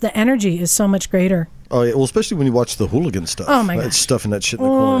the energy is so much greater. Oh, yeah. Well, especially when you watch the hooligan stuff. Oh, my gosh. Stuffing that shit in the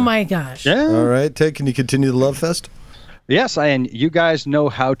corner. Oh, my gosh. Yeah. All right. Ted, can you continue the love fest? Yes, and you guys know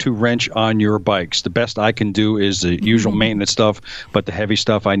how to wrench on your bikes. The best I can do is the usual maintenance stuff, but the heavy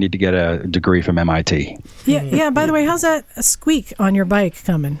stuff, I need to get a degree from MIT. Yeah. By the way, how's that squeak on your bike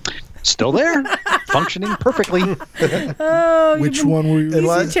coming? Still there, functioning perfectly. Oh, Which one were you? You've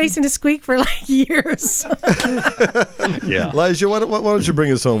been chasing a squeak for years. Yeah. Elijah, why don't you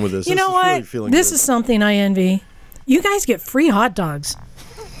bring us home with this? You know what? This is something I envy. You guys get free hot dogs.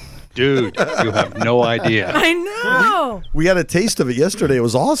 Dude, you have no idea. I know. We had a taste of it yesterday. It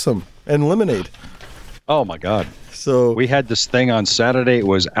was awesome. And lemonade. Oh, my God. So we had this thing on Saturday. It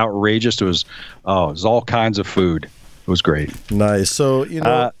was outrageous. It was all kinds of food. It was great. Nice. So,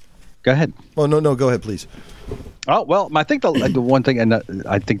 go ahead. Oh, no, go ahead, please. Oh, well, I think the one thing, and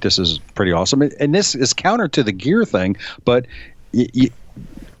I think this is pretty awesome, and this is counter to the gear thing, but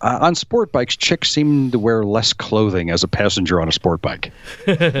on sport bikes, chicks seem to wear less clothing as a passenger on a sport bike.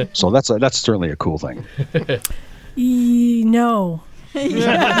 So that's certainly a cool thing. No. We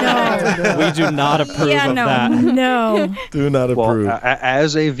do not approve of that. No. Do not approve.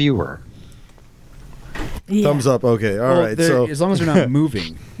 As a viewer. Yeah. Thumbs up. Okay. All right. So as long as they're not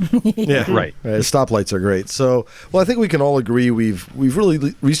moving. Yeah. Right. Stoplights are great. So, well, I think we can all agree we've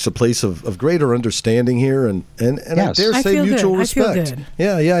really reached a place of greater understanding here, and Yes. I dare I say feel mutual good. I feel respect. good.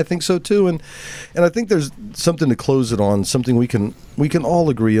 Yeah, I think so too. And I think there's something to close it on. Something we can all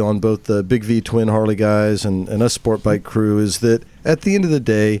agree on. Both the Big V Twin Harley guys and us sport bike crew is that at the end of the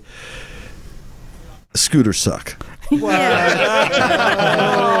day, scooters suck. What?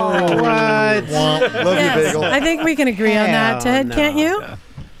 Love you, Bagel. I think we can agree on that, Ted. no. Can't you?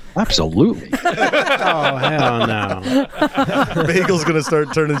 Absolutely. Oh, hell no. Bagel's gonna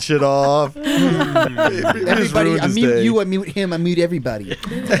start turning shit off. Everybody, I mute you, I mute him, I mute everybody.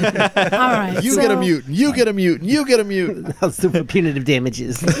 All right. You get a mute. You get a mute. You get a mute. I'll sue for punitive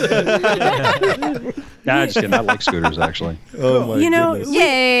damages. I just did not like scooters, actually. Oh my goodness.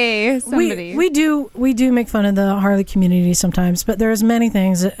 Yay! Somebody. We do make fun of the Harley community sometimes, but there's many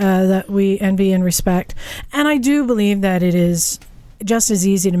things that we envy and respect, and I do believe that it is just as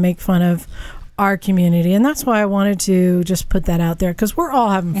easy to make fun of our community, and that's why I wanted to just put that out there because we're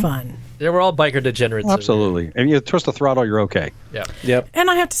all having fun. Yeah, we're all biker degenerates. Absolutely. And you twist the throttle, you're okay. Yeah. Yep. And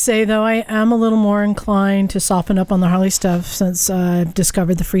I have to say, though, I am a little more inclined to soften up on the Harley stuff since I've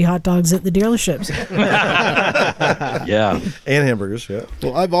discovered the free hot dogs at the dealerships. Yeah. And hamburgers. Yeah.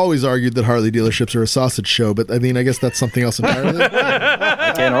 Well, I've always argued that Harley dealerships are a sausage show, but I mean, I guess that's something else entirely.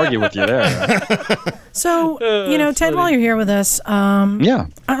 I can't argue with you there. So, Ted, while you're here with us, Yeah.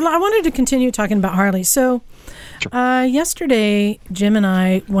 I wanted to continue talking about Harley. So, yesterday, Jim and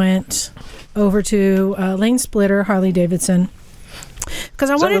I went over to Lane Splitter Harley Davidson because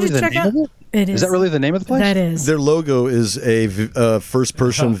I wanted to check out. It is. Is that really the name of the place? That is. Their logo is a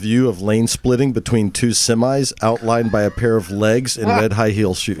first-person view of lane splitting between two semis outlined by a pair of legs in red high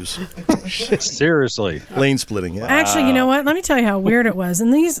heel shoes. Seriously. Lane splitting, yeah. Actually, you know what? Let me tell you how weird it was.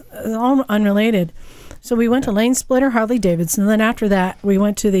 And these are all unrelated. So we went to Lane Splitter Harley Davidson. Then after that, we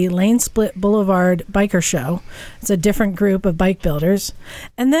went to the Lane Split Boulevard Biker Show. It's a different group of bike builders.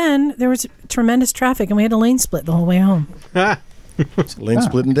 And then there was tremendous traffic, and we had a lane split the whole way home. Lane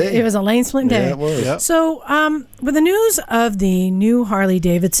splitting day. It was a lane splitting day. Yeah, it was. Yeah. So, with the news of the new Harley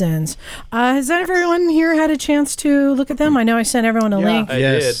Davidsons, has everyone here had a chance to look at them? I know I sent everyone a link. I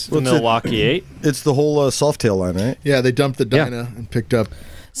did. The Milwaukee 8. It's the whole Softail line, right? Yeah, they dumped the Dyna and picked up.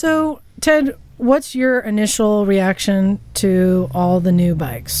 So, Ted, what's your initial reaction to all the new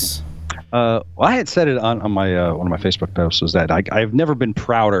bikes? Well, I had said it on my one of my Facebook posts was that I've never been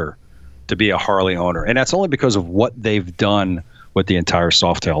prouder to be a Harley owner, and that's only because of what they've done with the entire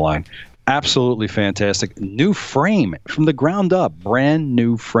Softail line. Absolutely fantastic. New frame from the ground up, brand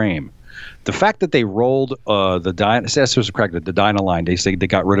new frame. The fact that they rolled the Dyna, the Dyna line, they say they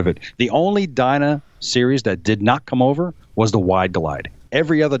got rid of it. The only Dyna series that did not come over was the Wide Glide.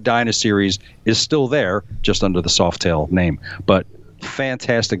 Every other Dyna series is still there, just under the Softail name. But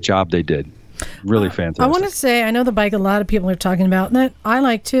fantastic job they did. Really fantastic. I want to say, I know the bike a lot of people are talking about, and that I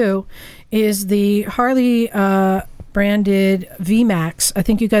like too, is the Harley branded VMAX. I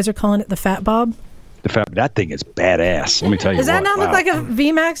think you guys are calling it the Fat Bob. That thing is badass. Let me tell you. Does that not look like a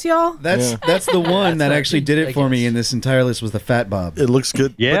VMAX, y'all? That's the one that actually did it for me in this entire list was the Fat Bob. It looks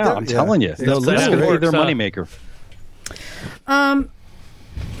good. Yeah, I'm telling you. That's going to be their moneymaker.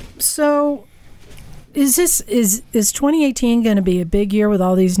 So is 2018 going to be a big year with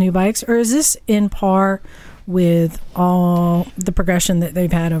all these new bikes, or is this in par with all the progression that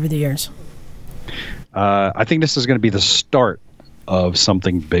they've had over the years? I think this is going to be the start of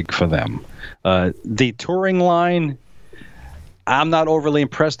something big for them. The touring line, I'm not overly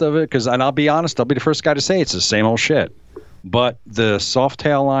impressed of it and I'll be honest, I'll be the first guy to say it's the same old shit. But the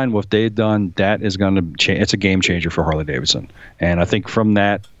Softail line, what they've done, that is going to change. It's a game changer for Harley Davidson, and I think from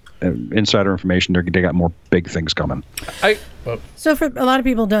that insider information, they got more big things coming. So for a lot of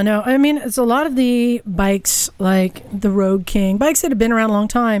people don't know, I mean, it's a lot of the bikes like the Road King, bikes that have been around a long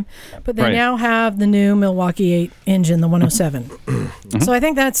time, but they now have the new Milwaukee 8 engine, the 107. So I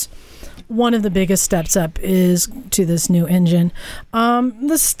think that's one of the biggest steps up is to this new engine.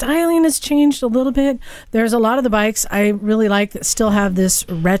 The styling has changed a little bit. There's a lot of the bikes I really like that still have this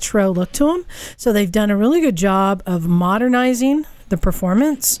retro look to them. So they've done a really good job of modernizing the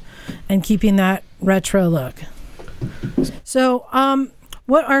performance and keeping that retro look. So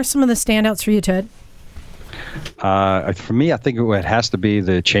what are some of the standouts for you, Ted? For me, I think it has to be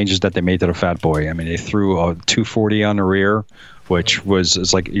the changes that they made to the Fat Boy. I mean, they threw a 240 on the rear, which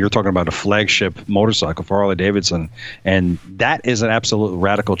it's like you're talking about a flagship motorcycle for Harley Davidson, and that is an absolute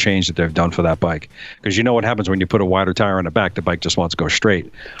radical change that they've done for that bike. Because you know what happens when you put a wider tire on the back, the bike just wants to go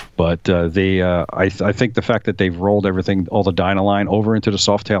straight. But I think the fact that they've rolled everything, all the Dyna line over into the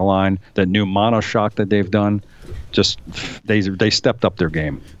Softail line, that new monoshock that they've done, just they stepped up their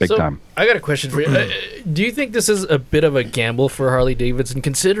game big time. I got a question for you. Do you think this is a bit of a gamble for Harley Davidson,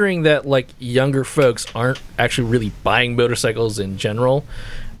 considering that like younger folks aren't actually really buying motorcycles in general?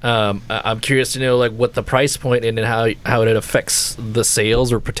 I'm curious to know like what the price point and how it affects the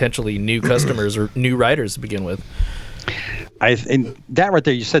sales or potentially new customers or new riders to begin with. And that right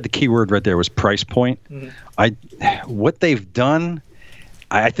there, you said the key word right there was price point. What they've done,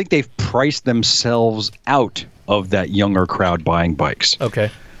 I think they've priced themselves out of that younger crowd buying bikes. Okay.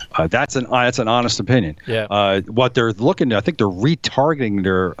 That's an honest opinion. Yeah. What they're looking to, I think they're retargeting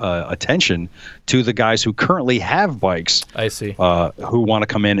their attention to the guys who currently have bikes. I see. Who want to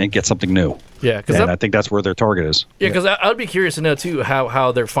come in and get something new. Yeah, I think that's where their target is. Yeah, because I would be curious to know too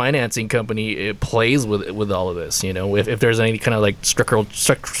how their financing company plays with all of this. You know, if there's any kind of like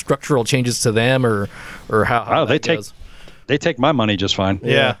structural changes to them or how they take my money just fine.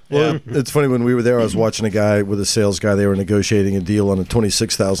 Yeah. Well, it's funny, when we were there, I was watching a guy with a sales guy. They were negotiating a deal on a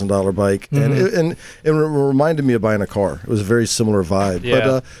 $26,000 bike, and it reminded me of buying a car. It was a very similar vibe.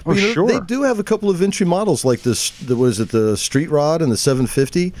 Yeah. But sure. They do have a couple of entry models like this. The Street Rod and the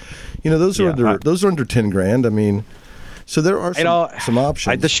 750? Those are under 10 grand. I mean, so there are some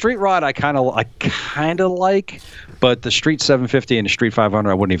options. The Street Rod I kind of like, but the Street 750 and the Street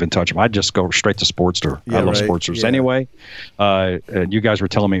 500 I wouldn't even touch them. I'd just go straight to Sportster. I love Sportsters anyway. You guys were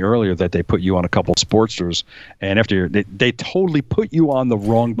telling me earlier that they put you on a couple of Sportsters, and after they totally put you on the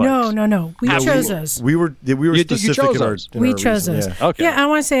wrong bikes. No. We chose those. We were specific in our We chose those. Yeah. Okay. Yeah, I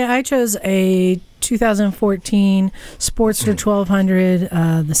want to say I chose a 2014 Sportster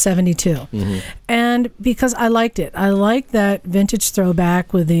 1200, the 72. And because I liked it. I liked that vintage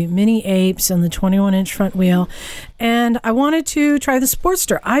throwback with the mini apes and the 21-inch front wheel. And I wanted to try the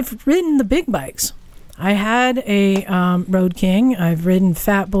Sportster. I've ridden the big bikes. I had a Road King. I've ridden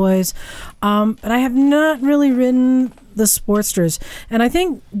Fat Boys. But I have not really ridden the Sportsters. And I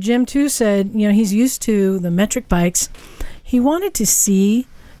think Jim, too, said, he's used to the metric bikes. He wanted to see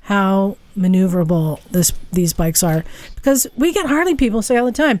how maneuverable these bikes are, because we get Harley people say all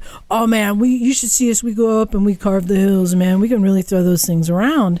the time, "Oh man, you should see us. We go up and we carve the hills, man. We can really throw those things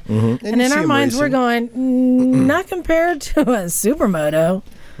around." Mm-hmm. And in our minds, we're going, not compared to a supermoto.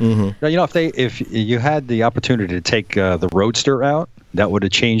 Mm-hmm. You know, if you had the opportunity to take the Roadster out, that would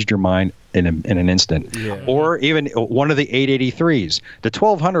have changed your mind in an instant. Yeah. Or even one of the 883s. The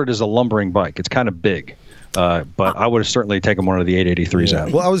 1200 is a lumbering bike. It's kind of big. But I would have certainly taken one of the 883s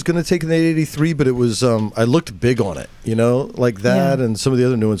out. Well, I was going to take an 883, but it was I looked big on it, like that, and some of the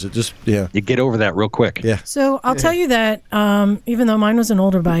other new ones. It just you get over that real quick. Yeah. So I'll tell you that even though mine was an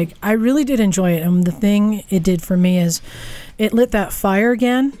older bike, I really did enjoy it. And the thing it did for me is it lit that fire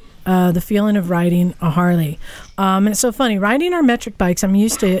again. The feeling of riding a Harley. And it's so funny, riding our metric bikes, I'm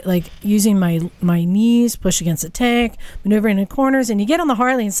used to using my knees, push against the tank, maneuvering in corners, and you get on the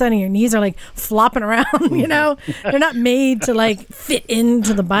Harley and suddenly your knees are flopping around, They're not made to fit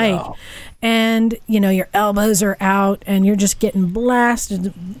into the bike. No. And, your elbows are out and you're just getting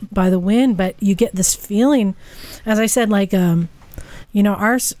blasted by the wind, but you get this feeling, as I said,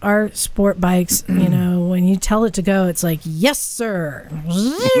 our sport bikes, when you tell it to go, it's like, yes, sir.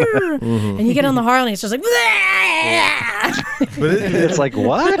 Mm-hmm. And you get on the Harley, it's just like, but it's like,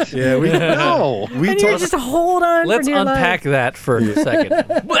 what? Yeah, we know. You just hold on. Let's unpack that for a second.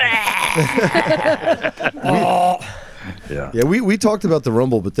 Yeah. We talked about the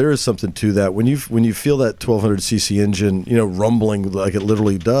rumble, but there is something to that. When you feel that 1200cc engine, rumbling like it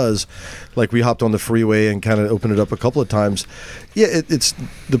literally does, like we hopped on the freeway and kind of opened it up a couple of times. Yeah, it's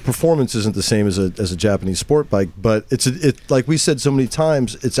the performance isn't the same as a Japanese sport bike, but it's like we said so many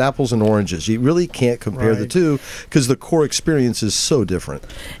times, it's apples and oranges. You really can't compare the two because the core experience is so different.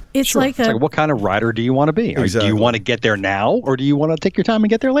 It's sure. It's like what kind of rider do you want to be? Exactly. Do you want to get there now, or do you want to take your time and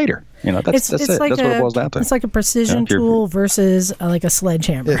get there later? That's it. That's what it boils down to. It's like a precision tool versus like a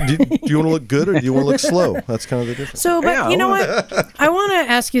sledgehammer. Yeah, do you want to look good or do you want to look slow? That's kind of the difference. So, but you know what? I want to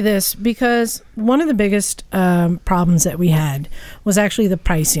ask you this because one of the biggest problems that we had was actually the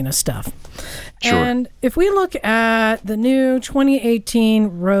pricing of stuff. Sure. And if we look at the new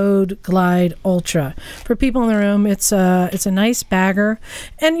 2018 Road Glide Ultra, for people in the room, it's a nice bagger,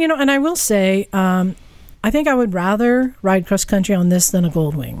 and and I will say, I think I would rather ride cross country on this than a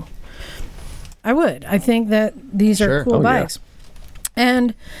Goldwing. I would. I think that these are cool bikes. Yeah.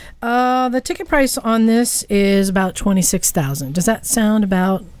 And the ticket price on this is about $26,000. Does that sound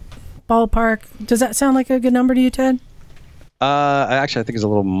about ballpark? Does that sound like a good number to you, Ted? Actually, I think it's a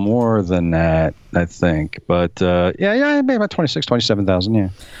little more than that, I think. But, maybe about 27,000, yeah.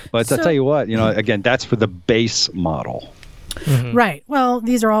 But I'll tell you what, again, that's for the base model. Mm-hmm. Right. Well,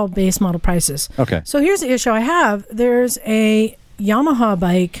 these are all base model prices. Okay. So here's the issue I have. There's a Yamaha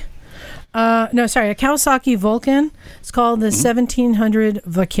bike. A Kawasaki Vulcan. It's called the 1700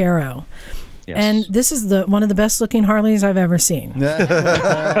 Vaquero. Yes. And this is one of the best looking Harleys I've ever seen. And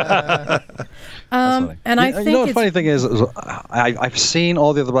I think the funny thing is I've seen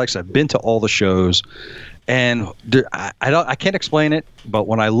all the other bikes. I've been to all the shows, and I can't explain it. But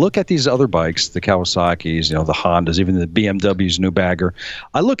when I look at these other bikes, the Kawasaki's, the Hondas, even the BMW's new bagger,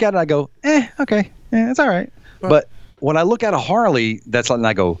 I look at it and I go, okay, it's all right. But when I look at a Harley, and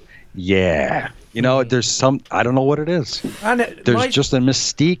I go, yeah. There's I don't know what it is. There's just a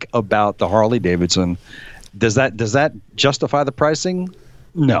mystique about the Harley Davidson. Does that justify the pricing?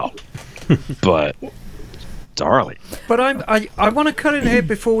 No. But it's Harley. But I want to cut in here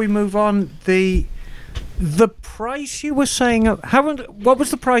before we move on. The price you were saying, what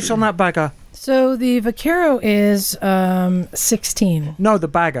was the price on that bagger? So the Vaquero is 16. No, the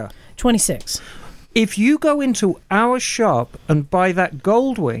bagger. 26. If you go into our shop and buy that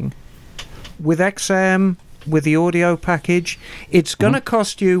Goldwing with XM, with the audio package, it's going to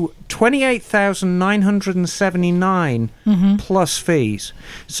cost you $28,979 plus fees.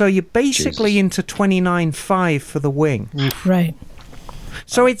 So you're basically into $29,500 for the wing. Right.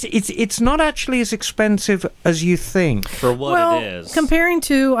 So it's not actually as expensive as you think for what it is. Comparing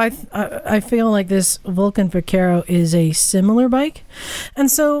to, I feel like this Vulcan Vaquero is a similar bike, and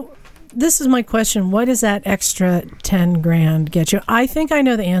so this is my question: what does that extra $10,000 get you? I think I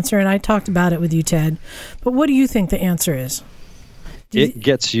know the answer, and I talked about it with you, Ted. But what do you think the answer is? It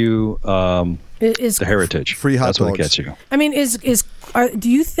gets you the heritage. Free hot dogs. That's what it gets you. I mean, do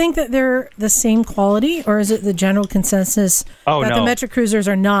you think that they're the same quality, or is it the general consensus that the Metric Cruisers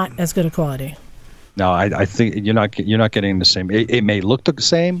are not as good a quality? No, I think you're not getting the same. It may look the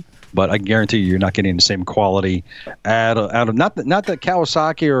same, but I guarantee you're not getting the same quality out of not that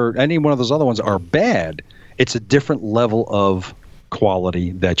Kawasaki or any one of those other ones are bad. It's a different level of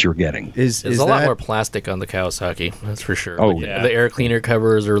quality that you're getting. There's a lot more plastic on the Kawasaki, that's for sure. Oh, like, yeah. The air cleaner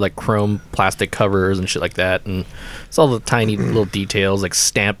covers are like chrome plastic covers and shit like that, and it's all the tiny little details like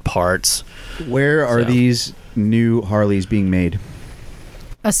stamped parts. Where are these new Harleys being made?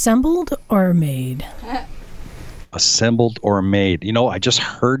 Assembled or made? Assembled or made. You know, I just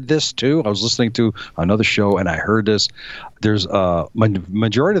heard this too. I was listening to another show and I heard this. There's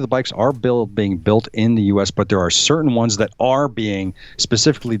majority of the bikes are being built in the U.S., but there are certain ones that are being,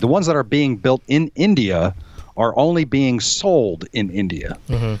 specifically the ones that are being built in India are only being sold in India.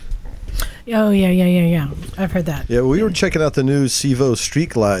 Oh, yeah. I've heard that. Yeah, we were checking out the new Civo Street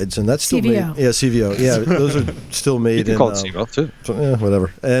Glides, and that's still CVO. made. Yeah, CVO. Yeah, those are still made You can in. call it Civo too. So, yeah,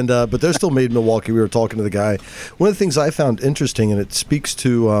 whatever. And but they're still made in Milwaukee. We were talking to the guy. One of the things I found interesting, and it speaks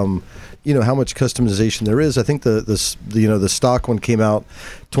to how much customization there is. I think the stock one came out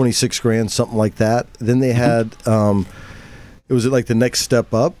 $26,000, something like that. Then they had. It was like the next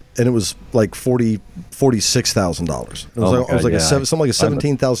step up, and it was like $46,000. It was like something like a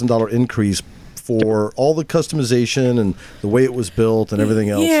 $17,000 increase for all the customization and the way it was built and everything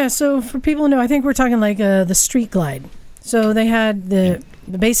else. Yeah, so for people who know, I think we're talking like the Street Glide. So they had the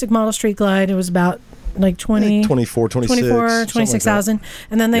basic model Street Glide. It was about like 26,000.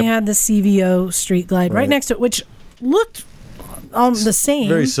 And then they had the CVO Street Glide right next to it, which looked the same.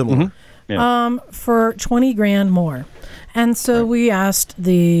 Very similar. For $20,000 more. And so we asked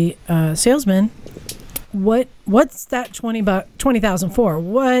the salesman, what's that $20,000 for?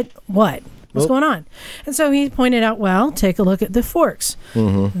 What's going on? And so he pointed out, well, take a look at the forks.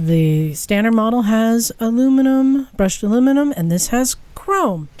 Mm-hmm. The standard model has brushed aluminum, and this has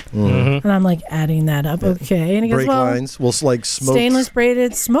chrome. Mm-hmm. And I'm like adding that up. Okay. And he goes, brake lines. Well, like smoked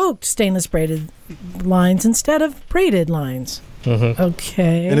stainless braided lines instead of braided lines. Mm-hmm.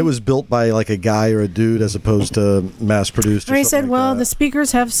 Okay. And it was built by like a guy or a dude as opposed to mass produced. And he said, the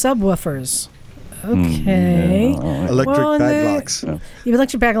speakers have subwoofers. Okay. Electric baglocks.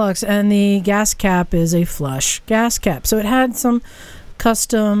 Electric baglocks, and the gas cap is a flush gas cap. So it had some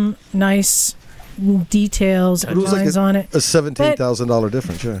custom, nice details and lines on it. A $17,000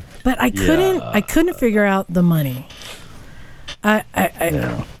 difference, yeah. But I couldn't figure out the money. But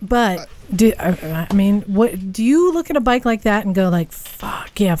what do you look at a bike like that and go like,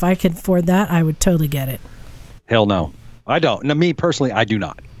 fuck yeah, if I could afford that, I would totally get it. Hell no, I don't. Now, me personally, I do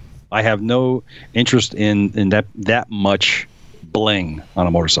not. I have no interest in that much bling on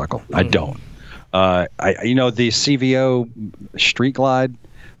a motorcycle. Mm-hmm. I don't. The CVO Street Glide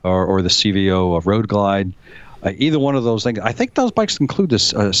or the CVO Road Glide, either one of those things. I think those bikes include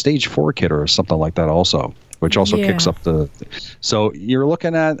this Stage 4 kit or something like that also, which also kicks up the. So you're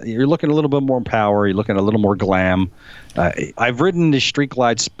looking at a little bit more power. You're looking at a little more glam. I've ridden the Street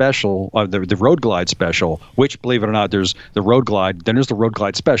Glide Special, the Road Glide Special, which, believe it or not, there's the Road Glide, then there's the Road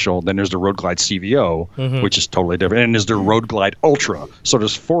Glide Special, then there's the Road Glide CVO, which is totally different, and there's the Road Glide Ultra. So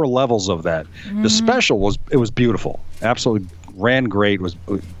there's 4 levels of that. The Special was beautiful, absolutely ran great, was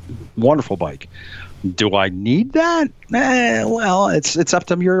a wonderful bike. Do I need that? Well, it's up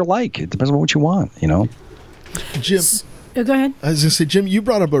to your like. It depends on what you want, Jim, go ahead. I was going to say, Jim, you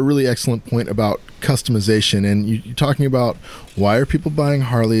brought up a really excellent point about customization, and you're talking about why are people buying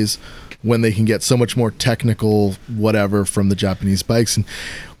Harleys when they can get so much more technical whatever from the Japanese bikes. And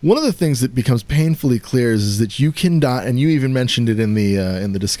one of the things that becomes painfully clear is that you cannot, and you even mentioned it in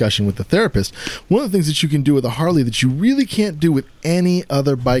the discussion with the therapist, one of the things that you can do with a Harley that you really can't do with any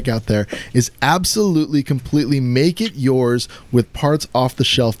other bike out there is absolutely, completely make it yours with parts off the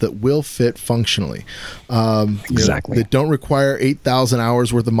shelf that will fit functionally. Exactly. That don't require 8,000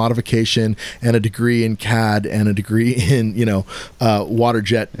 hours worth of modification and a degree in CAD and a degree in, water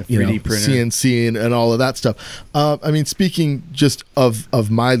jet, 3D printer. CNC and all of that stuff. Speaking just of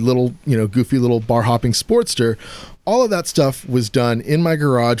my little, goofy little bar hopping Sportster, all of that stuff was done in my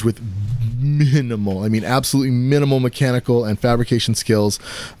garage with absolutely minimal mechanical and fabrication skills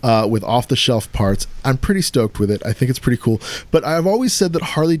with off-the-shelf parts. I'm pretty stoked with it. I think it's pretty cool. But I've always said that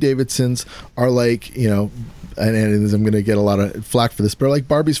Harley Davidsons are like, and I'm going to get a lot of flack for this, but are like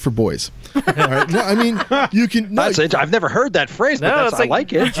Barbies for boys. All right? No, you can. No, I've never heard that phrase, but I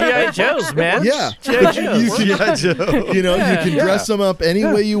like it. G.I. Joes, man. Yeah. G.I. Joe. You can dress them up any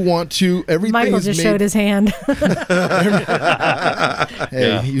way you want to. Everything Michael is just made. showed his hand.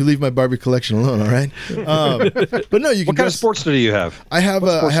 Hey, you leave my Barbie collection alone, all right? But no, you can. What kind of Sportster do you have? I have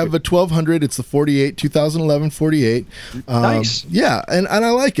a 1200. It's the 48, 2011 48. Nice. Yeah, and I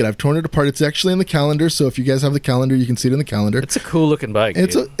like it. I've torn it apart. It's actually in the calendar, so if you guys guys have the calendar, you can see it in the calendar. It's a cool looking bike.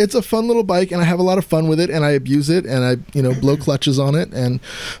 It's a fun little bike, and I have a lot of fun with it, and I abuse it, and I blow clutches on it, and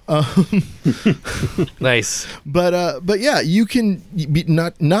nice. But yeah, you can be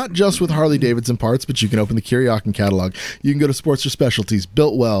not just with Harley Davidson parts, but you can open the Kiriakin catalog. You can go to Sportster Specialties,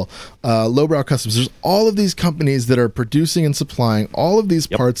 Builtwell, Lowbrow Customs. There's all of these companies that are producing and supplying all of these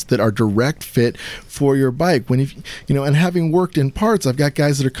parts that are direct fit for your bike. When and having worked in parts, I've got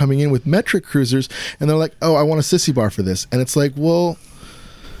guys that are coming in with metric cruisers, and they're like, "Oh, I want a sissy bar for this," and it's like, well,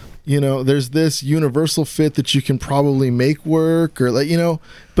 there's this universal fit that you can probably make work, or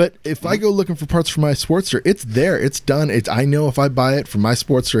but if I go looking for parts for my Sportster, it's there, it's done. I know if I buy it for my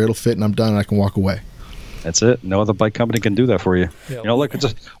Sportster, it'll fit, and I'm done, and I can walk away. That's it. No other bike company can do that for you. Yep. Look,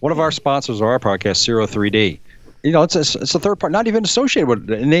 it's one of our sponsors of our podcast, Zero 3D. It's a third part, not even associated with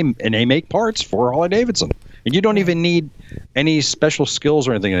it, and they make parts for Harley Davidson. And you don't even need any special skills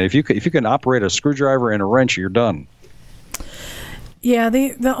or anything. If you can operate a screwdriver and a wrench, you're done. Yeah,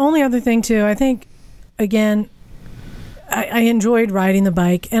 the only other thing too, I think, again, I enjoyed riding the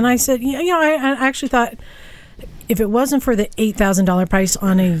bike, and I said, I actually thought if it wasn't for the $8,000 price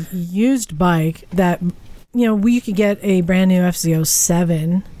on a used bike, that we could get a brand new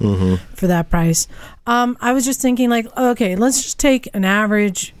FZ07 for that price. I was just thinking, like, okay, let's just take an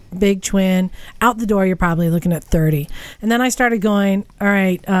average big twin. Out the door, you're probably looking at 30. And then I started going, all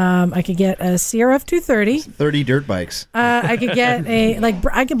right, I could get a CRF 230. 30 dirt bikes. I could get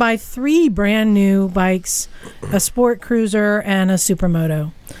I could buy 3 brand new bikes, a sport cruiser and a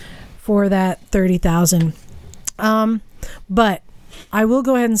supermoto for that $30,000. But I will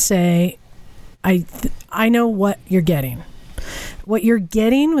go ahead and say, I know what you're getting. What you're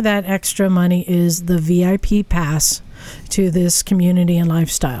getting with that extra money is the VIP pass to this community and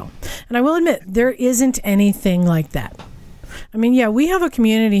lifestyle. And I will admit, there isn't anything like that. I mean, yeah, we have a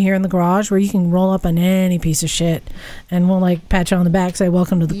community here in the garage where you can roll up on any piece of shit and we'll pat you on the back, say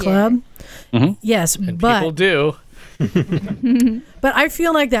welcome to the club. Mm-hmm. Yes, and but people do. But I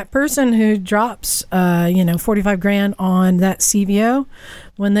feel like that person who drops $45,000 on that CVO,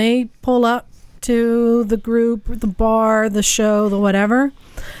 when they pull up to the group, the bar, the show, the whatever,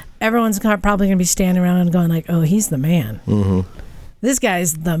 everyone's probably going to be standing around and going like, "Oh, he's the man. Mm-hmm. This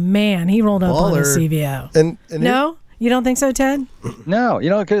guy's the man. He rolled up on a CVO." And no, you don't think so, Ted? No,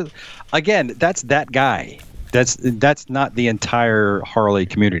 because again, that's that guy. That's not the entire Harley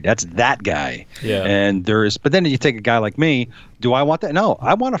community. That's that guy. Yeah. And but then you take a guy like me. Do I want that? No,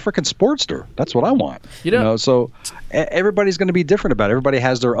 I want a freaking Sportster. That's what I want. So everybody's going to be different about it. Everybody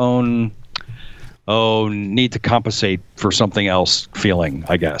has their own need to compensate for something else feeling,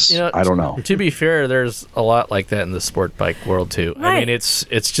 I guess. I don't know. To be fair, there's a lot like that in the sport bike world too. Right. I mean, it's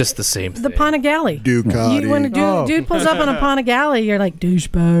just the same thing. The Panigale. Ducati. When a dude pulls up on a Panigale, you're like,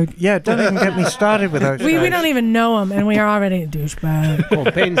 douchebag. Yeah, don't even get me started with those we don't even know him, and we are already a douchebag.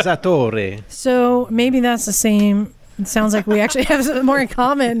 Compensatore. So maybe that's the same. It sounds like we actually have more in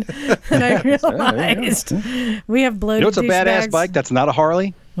common than I realized. We have bloated what's a badass bike that's not a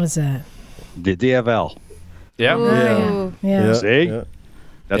Harley? What's that? The DFL. Yeah. Ooh, yeah. See? Yeah.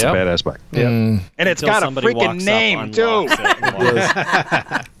 That's a badass bike. Yeah. And it's got a freaking name, too.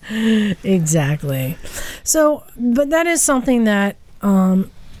 Exactly. So, but that is something that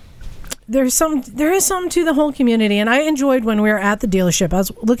there is something to the whole community, and I enjoyed when we were at the dealership. I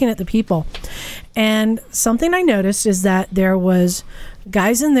was looking at the people, and something I noticed is that there was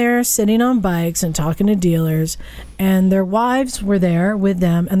guys in there sitting on bikes and talking to dealers, and their wives were there with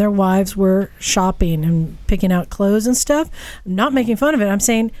them, and their wives were shopping and picking out clothes and stuff. I'm not making fun of it. I'm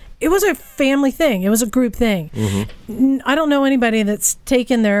saying it was a family thing. It was a group thing. Mm-hmm. I don't know anybody that's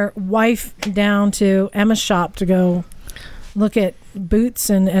taken their wife down to Emma's shop to go look at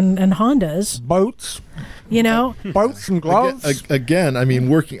boots and Hondas. Boats. Boats and gloves. Again, I mean,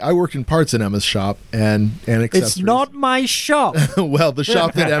 I worked in parts in Emma's shop and accessories. It's not my shop. Well, the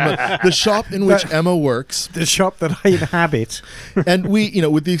shop in which Emma works, the shop that I inhabit, and we,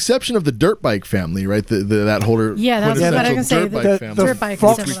 with the exception of the dirt bike family, right? That whole dirt bike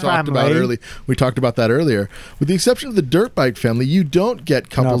family. We talked about that earlier. With the exception of the dirt bike family, you don't get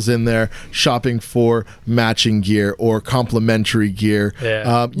couples in there shopping for matching gear or complementary gear.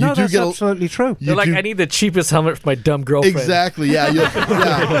 Yeah. That's absolutely true. They're like, I need the cheapest helmet for my dumb girlfriend. Exactly. Yeah.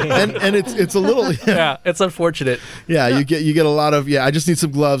 And it's a little. Yeah. It's unfortunate. Yeah. You get a lot of. Yeah. I just need some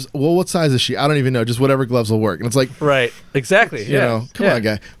gloves. Well, what size is she? I don't even know. Just whatever gloves will work. And it's like. Right. Exactly. Come on,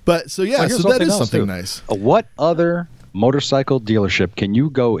 guy. But so that is something nice. What other motorcycle dealership can you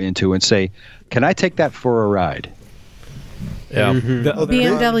go into and say, "Can I take that for a ride?" Yeah.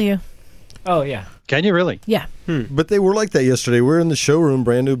 BMW. Oh yeah. Can you really? Yeah. But they were like that yesterday. We were in the showroom,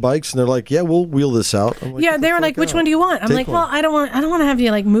 brand new bikes, and they're like, "Yeah, we'll wheel this out." I'm like, Yeah, they were like, "Which one do you want?" I'm Take like, one. "Well, I don't want to have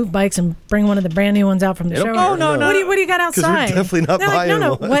you like move bikes and bring one of the brand new ones out from the They showroom." don't care. Oh, no. What do you got 'Cause we're outside? definitely not They're like, buying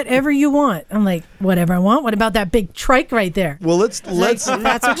no, one. whatever you want. I'm like, whatever I want. What about that big trike right there? Well, let's That's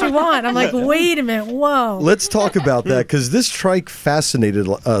what you want. I'm like, wait a minute, whoa. Let's talk about that because this trike fascinated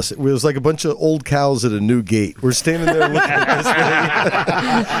us. It was like a bunch of old cows at a new gate. We're standing there looking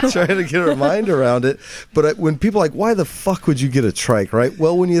at this thing, trying to get our mind around it. But when people are like, why the fuck would you get a trike, right?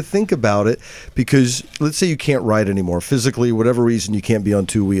 Well, when you think about it, because let's say you can't ride anymore, physically, whatever reason, you can't be on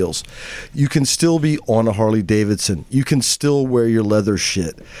two wheels. You can still be on a Harley Davidson. You can still wear your leather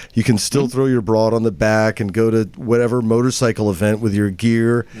shit. You can still throw your broad on the back and go to whatever motorcycle event with your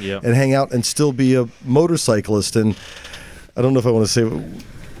gear Yep. and hang out and still be a motorcyclist. And I don't know if I want to say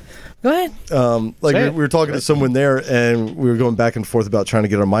Go ahead. like Say we it. were talking to someone there and we were going back and forth about trying to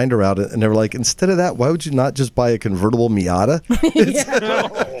get our mind around it, and they were like, instead of that, why would you not just buy a convertible Miata?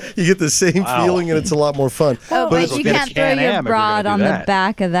 You get the same feeling and it's a lot more fun. Oh, but you can't throw your broad on the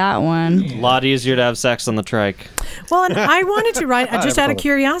back of that one. A lot easier to have sex on the trike. Well, and I wanted to ride just out of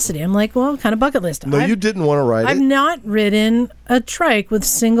curiosity. I'm like, well, kind of bucket list. No, you didn't want to ride I've it. not ridden a trike with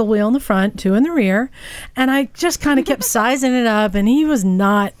single wheel in the front, two in the rear, and I just kind of kept sizing it up, and he was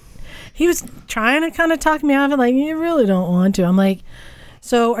trying to kind of talk me out of it, like, you really don't want to. I'm like,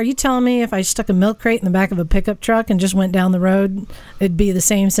 so are you telling me if I stuck a milk crate in the back of a pickup truck and just went down the road, it'd be the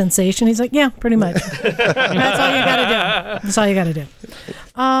same sensation? He's like, yeah, pretty much. That's all you got to do. That's all you got to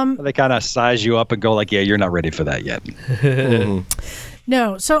do. They kind of size you up and go like, yeah, you're not ready for that yet.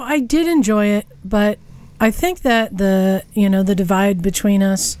 No, so I did enjoy it, but I think that the divide between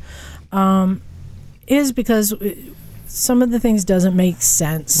us is because some of the things doesn't make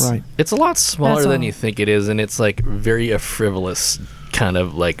sense. Right. It's a lot smaller That's than all. you think it is, and it's like very a frivolous kind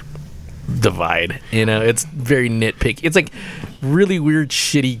of like divide. It's very nitpicky. It's like really weird,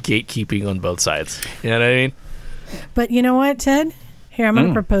 shitty gatekeeping on both sides. You know what I mean? But you know what, Ted? Here, I'm going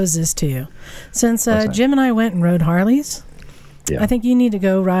to propose this to you. Since Jim and I went and rode Harleys, I think you need to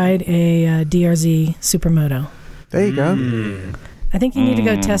go ride a DRZ Supermoto. There you go. I think you need to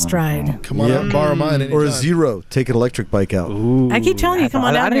go test ride. Come on out and borrow mine. Or a anytime. Zero. Take an electric bike out. I keep telling you, come on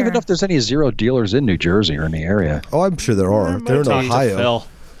I down don't there. even know if there's any Zero dealers in New Jersey or in the area. Oh, I'm sure there are. They're in Ohio.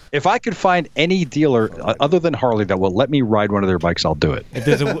 If I could find any dealer other than Harley that will let me ride one of their bikes, I'll do it.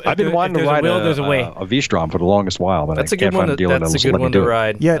 I've been wanting to ride a V-Strom for the longest while, but That's I a good can't one. find a dealer That's a that'll good let me one do to it.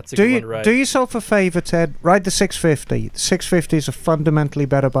 ride. Yeah, That's a good one to ride. do yourself a favor, Ted. Ride the 650. The 650 is a fundamentally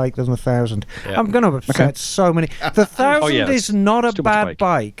better bike than the 1000. Yeah. I'm going to upset so many. The 1000 yeah, is not a it's too much bad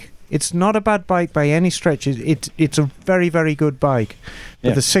bike. It's not a bad bike by any stretch. It's a very, very good bike. But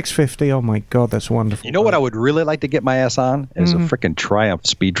Yeah. the 650, oh my God, that's wonderful. You know what I would really like to get my ass on is a freaking Triumph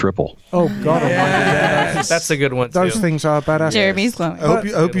Speed Triple. Oh God, That's a good one too. those things are badass. Jeremy's glowing. I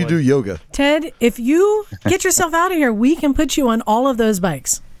hope you do yoga. Ted, if you get yourself out of here, we can put you on all of those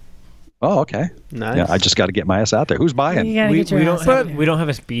bikes. Oh, okay. Nice. Yeah, I just got to get my ass out there. Who's buying? You gotta We, get your we ass don't out have there. we don't have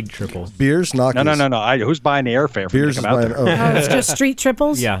a speed triple. Beers, Knockies. No. Who's buying the airfare for me Beers to is come out buying. there? Oh, it's just street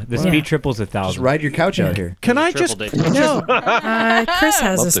triples? Yeah, the Yeah. speed triple's Just 1,000. ride your couch out here. Can I just No. Chris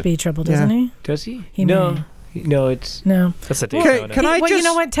has Love a to. speed triple, doesn't he? Does he? He no, may. no, it's No. That's a Can- Daytona. can I well, you just-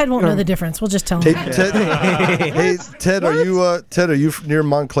 know what? Ted won't know the difference. We'll just tell Hey, him. Ted, hey, Ted, are you near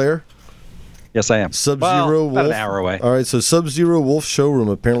Montclair? Yes, I am. Sub-Zero Well, Wolf. about an hour away. All right, so Sub-Zero Wolf showroom.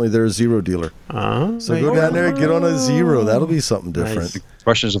 Apparently, they're a Zero dealer. So go down there and get on a Zero. That'll be something different. The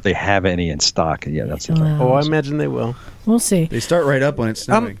question is if they have any in stock. Yeah, that's the thing. Oh, I imagine they will. We'll see. They start right up when it's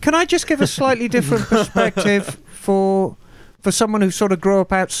snowing. Can I just give a slightly different perspective for someone who sort of grew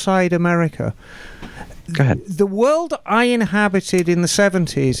up outside America? Go ahead. The world I inhabited in the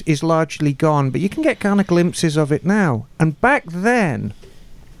 70s is largely gone, but you can get kind of glimpses of it now. And back then,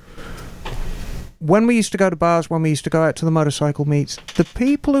 when we used to go to bars, when we used to go out to the motorcycle meets, the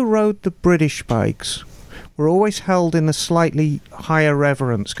people who rode the British bikes were always held in a slightly higher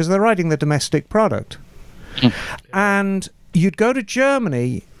reverence because they're riding the domestic product. And you'd go to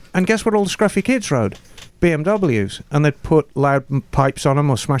Germany, and guess what all the scruffy kids rode? BMWs, and they'd put loud pipes on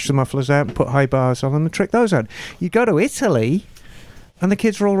them or smash the mufflers out and put high bars on them and trick those out. You go to Italy, and the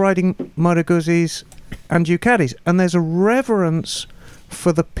kids are all riding Moto Guzzi's and Ducatis, and there's a reverence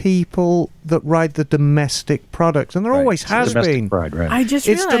for the people that ride the domestic products, and there always has domestic been. pride, right? I just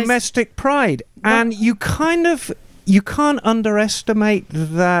It's realized. domestic pride, and you can't underestimate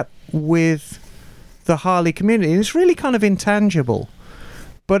that with the Harley community. And it's really kind of intangible,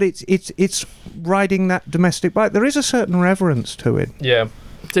 but it's riding that domestic bike. There is a certain reverence to it. Yeah.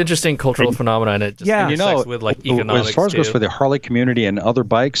 It's an interesting cultural phenomenon. It just Yeah. And you know, intersects with like economics as far as goes too. for the Harley community and other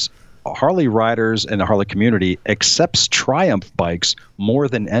bikes, Harley riders and the Harley community accepts Triumph bikes more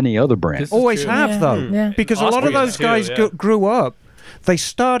than any other brand. Always have, though. Because a lot of those guys grew up. They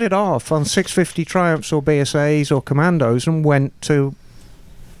started off on 650 Triumphs or BSAs or Commandos and went to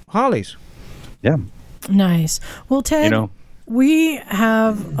Harleys. Yeah. Nice. Well, Ted, we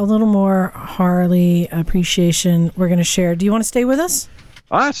have a little more Harley appreciation we're going to share. Do you want to stay with us?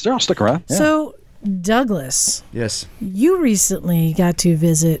 I'll stick around. Yeah. So, Douglas. Yes. You recently got to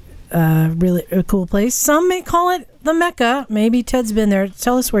visit really a cool place. Some may call it the Mecca. Maybe Ted's been there.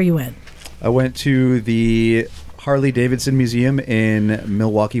 Tell us where you went. I went to the Harley Davidson Museum in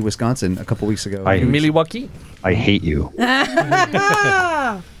Milwaukee, Wisconsin a couple weeks ago. Milwaukee? I hate you.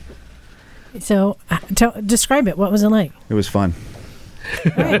 So, describe it. What was it like? It was fun.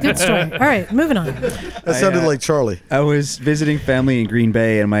 All right, good story. All right, moving on. That sounded like Charlie. I was visiting family in Green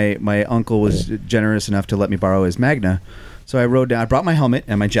Bay, and my uncle was generous enough to let me borrow his Magna. So I rode down. I brought my helmet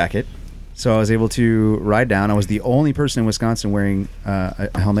and my jacket, so I was able to ride down. I was the only person in Wisconsin wearing a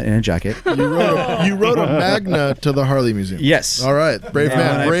helmet and a jacket. You rode a Magna to the Harley Museum. Yes. All right, brave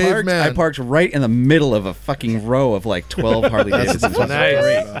man. Brave man. I parked right in the middle of a fucking row of like 12 Harley Davidsons.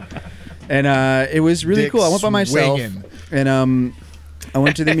 Nice. And it was really cool. I went by myself, and I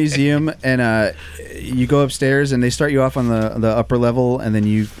went to the museum, and you go upstairs, and they start you off on the upper level, and then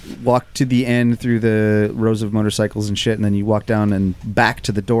you walk to the end through the rows of motorcycles and shit, and then you walk down and back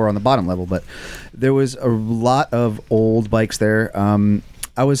to the door on the bottom level. But there was a lot of old bikes there.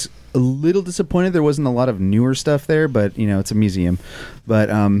 I was a little disappointed there wasn't a lot of newer stuff there, but it's a museum, but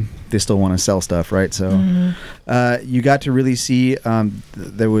they still want to sell stuff, right? So you got to really see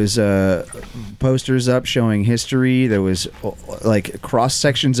there was posters up showing history. There was like cross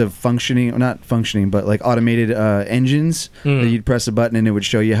sections of not functioning but like automated engines that you'd press a button and it would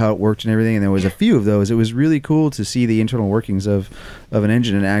show you how it worked and everything, and there was a few of those. It was really cool to see the internal workings of an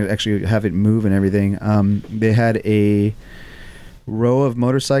engine and actually have it move and everything. They had a row of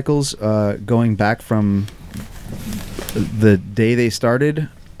motorcycles going back from the day they started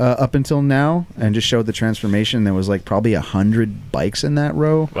up until now, and just showed the transformation. There was like probably 100 bikes in that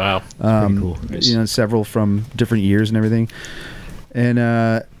row. Wow. Pretty cool. Several from different years and everything. And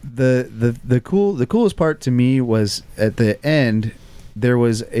the coolest part to me was at the end there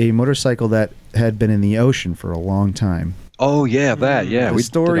was a motorcycle that had been in the ocean for a long time. Oh yeah, that yeah. We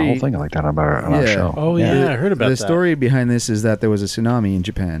did the whole thing like that on our show. Oh yeah, I heard about that. The story behind this is that there was a tsunami in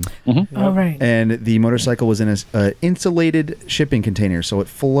Japan. Mm-hmm. All right. And the motorcycle was in a insulated shipping container, so it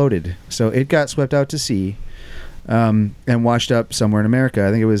floated. So it got swept out to sea, and washed up somewhere in America.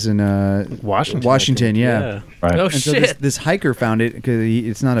 I think it was in Washington. Yeah. Right. Oh and so shit! this hiker found it because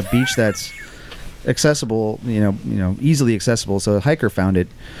it's not a beach that's accessible, easily accessible. So a hiker found it.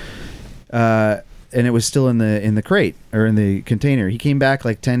 And it was still in the crate or in the container. He came back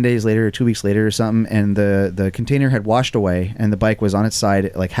like 10 days later or 2 weeks later or something, and the container had washed away, and the bike was on its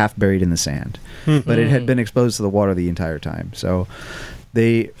side, like half buried in the sand. But it had been exposed to the water the entire time. So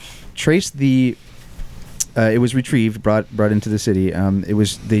they traced it was retrieved, brought into the city.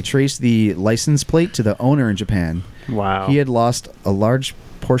 They traced the license plate to the owner in Japan. Wow. He had lost a large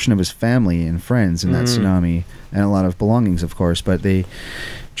portion of his family and friends in that tsunami, and a lot of belongings, of course. But they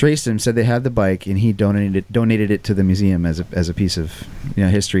traced him, said they had the bike, and he donated it to the museum as a piece of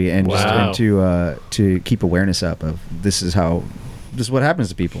history, and Wow. just to keep awareness up of this is what happens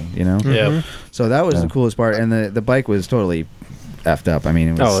to people, Yeah. So that was the coolest part, and the bike was totally effed up. I mean,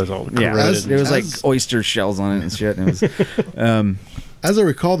 it was all there was like oyster shells on it and shit. And it was, as I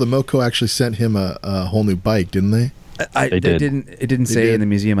recall, the MoCo actually sent him a whole new bike, didn't they? It didn't say in the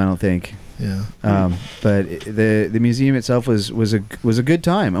museum, I don't think. Yeah. But the museum itself was a good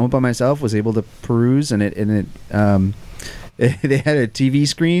time. I went by myself, was able to peruse, and it they had a TV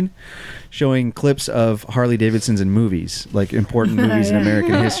screen showing clips of Harley Davidsons in movies, like important movies in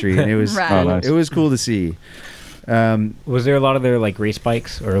American history, and it was Right. it was cool to see. Was there a lot of their like race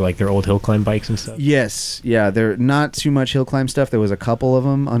bikes or like their old hill climb bikes and stuff? Yes, yeah, there not too much hill climb stuff. There was a couple of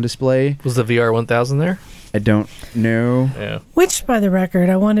them on display. Was the VR 1000 there? I don't know. Yeah. Which, by the record,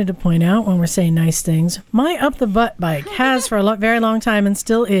 I wanted to point out when we're saying nice things, my Up the Butt bike has for a very long time and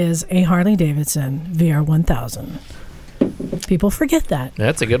still is a Harley Davidson VR 1000. People forget that.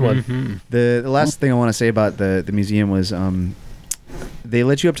 That's a good one. Mm-hmm. The last thing I want to say about the museum was they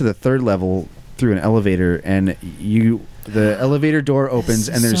let you up to the third level through an elevator, and the elevator door opens,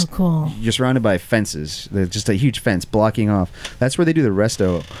 and there's so cool. You're surrounded by fences. There's just a huge fence blocking off. That's where they do the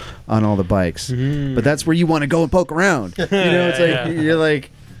resto on all the bikes. But that's where you want to go and poke around. It's like you're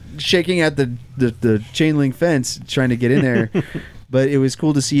like shaking at the chain link fence trying to get in there. But it was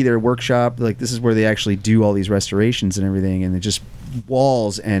cool to see their workshop. Like, this is where they actually do all these restorations and everything, and it just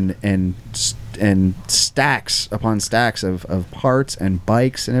walls and stacks upon stacks of parts and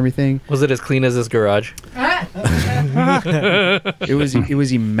bikes and everything. Was it as clean as this garage? It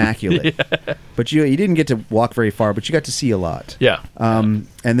was immaculate. Yeah. But you didn't get to walk very far, but you got to see a lot. Yeah. And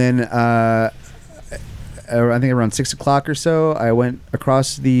then I think around 6 o'clock or so, I went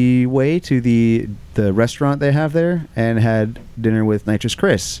across the way to the restaurant they have there and had dinner with Nitrous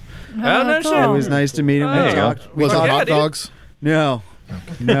Chris. Oh, no shit. It was nice to meet him. Was it hot dogs? No.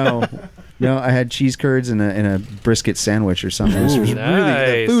 No, I had cheese curds and a brisket sandwich or something. It was really,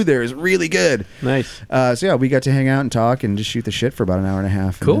 the food there is really good. Nice. So yeah, we got to hang out and talk and just shoot the shit for about an hour and a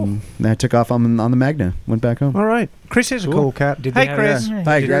half. Cool. And then I took off on the Magna. Went back home. All right. Chris is a cool cat. Hey, Chris. Yeah.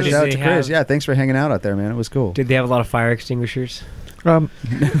 Hi, shout out to Chris. Yeah, thanks for hanging out there, man. It was cool. Did they have a lot of fire extinguishers? What?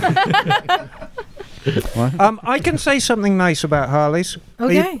 I can say something nice about Harleys.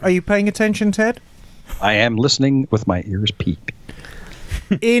 Okay. Are you paying attention, Ted? I am listening with my ears peaked.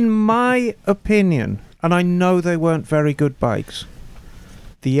 In my opinion, and I know they weren't very good bikes,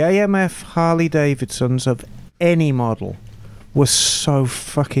 the AMF Harley Davidsons of any model were so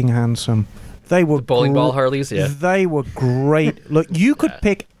fucking handsome. They were bowling ball Harleys, yeah. They were great. Look, you could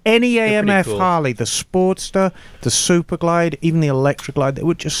pick any AMF cool. Harley, the Sportster, the Super Glide, even the Electric Glide. They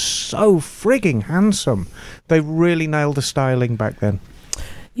were just so frigging handsome. They really nailed the styling back then.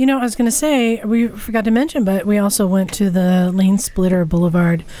 You know, I was going to say, we forgot to mention, but we also went to the Lane Splitter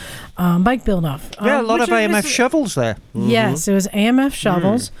Boulevard bike build-off. Yeah, a lot of AMF shovels there. Yes, it was AMF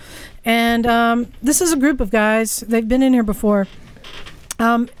shovels. And this is a group of guys. They've been in here before.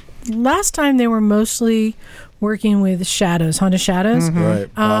 Last time they were mostly working with Shadows, Honda Shadows.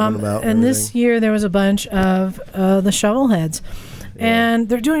 Right, bobbing them out and this year there was a bunch of the shovel heads. Yeah. And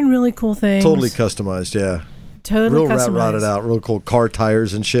they're doing really cool things. Totally customized, yeah. Totally real customized. rat-rotted out, real cool car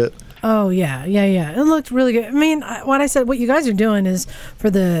tires and shit. Oh, yeah. It looked really good. I mean, what you guys are doing is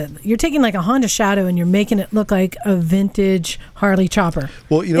you're taking like a Honda Shadow and you're making it look like a vintage Harley chopper.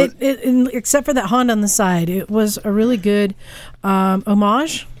 Well, you know, except for that Honda on the side, it was a really good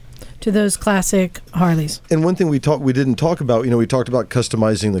homage to those classic Harleys. And one thing we didn't talk about, we talked about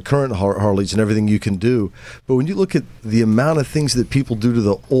customizing the current Harleys and everything you can do. But when you look at the amount of things that people do to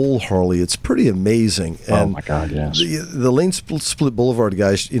the old Harley, it's pretty amazing. And oh my God, yes. The Lane Split Boulevard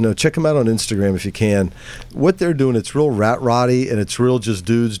guys, check them out on Instagram if you can. What they're doing, it's real rat-roddy and it's real just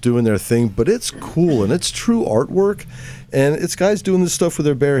dudes doing their thing, but it's cool and it's true artwork. And it's guys doing this stuff with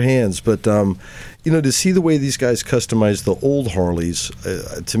their bare hands. But, to see the way these guys customize the old Harleys,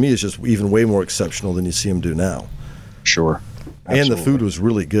 to me, is just even way more exceptional than you see them do now. Sure. And Absolutely. the food was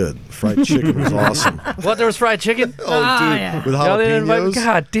really good. Fried chicken was awesome. What? There was fried chicken? Oh, dude. Yeah. With Y'all didn't invite me? jalapenos.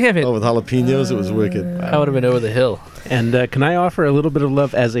 God damn it. Oh, with jalapenos, it was wicked. I would have been over the hill. And can I offer a little bit of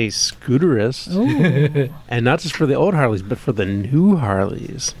love as a scooterist? And not just for the old Harleys, but for the new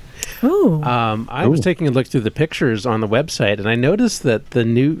Harleys. Ooh. I was taking a look through the pictures on the website, and I noticed that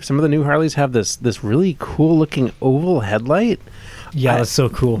some of the new Harleys have this really cool looking oval headlight. Yeah, that's so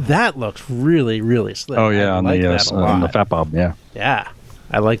cool. That looks really, really slick. Oh yeah, on the Fat Bob, yeah. Yeah,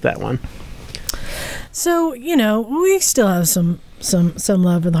 I like that one. So we still have some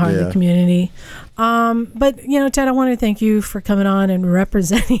love in the Harley community, but Ted, I want to thank you for coming on and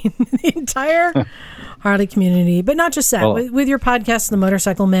representing the entire Harley community, but not just that. With your podcast, The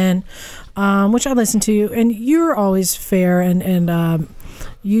Motorcycle Men, which I listen to, and you're always fair, and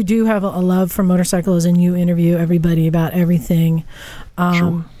you do have a love for motorcycles, and you interview everybody about everything.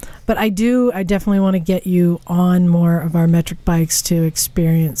 Sure. But I definitely want to get you on more of our metric bikes to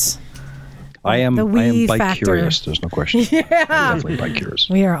experience. I am bike factor. curious. There's no question. Yeah. I'm definitely bike curious.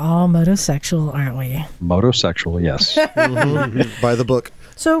 We are all motosexual, aren't we? Motosexual, yes. By the book.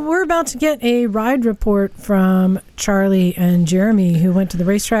 So we're about to get a ride report from Charlie and Jeremy, who went to the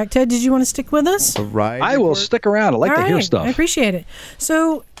racetrack. Ted, did you want to stick with us? A ride I will stick around. I like to hear stuff. I appreciate it.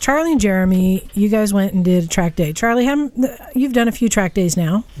 So Charlie and Jeremy, you guys went and did a track day. Charlie, you've done a few track days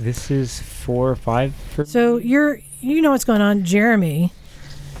now. This is 4 or 5 for So you know what's going on. Jeremy.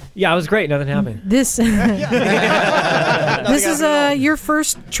 Yeah, it was great. Nothing happened. This is your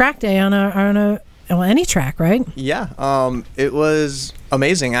first track day on any track, right? Yeah. It was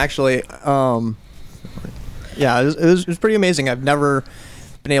amazing, actually. Yeah, it was pretty amazing. I've never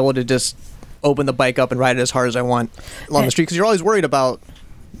been able to just open the bike up and ride it as hard as I want along the street, because you're always worried about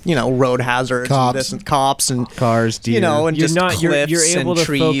road hazards, and cops and cars, deer. and just cliffs you're able and to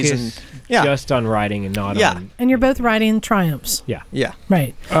trees focus and just on riding and not on. And you're both riding Triumphs. Yeah. Yeah.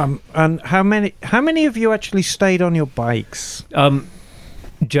 Right. And how many of you actually stayed on your bikes?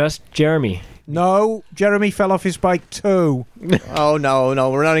 Just Jeremy. No, Jeremy fell off his bike too. Oh no,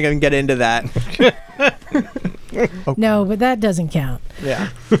 we're not even going to get into that. No, but that doesn't count. Yeah.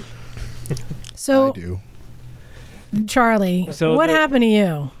 So, I do. Charlie, So what happened to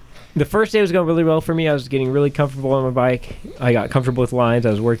you? The first day was going really well for me. I was getting really comfortable on my bike. I got comfortable with lines. I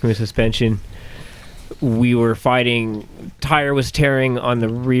was working with suspension. We were fighting. Tire was tearing on the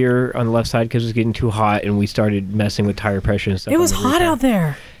rear, on the left side, because it was getting too hot, and we started messing with tire pressure and stuff. It was hot out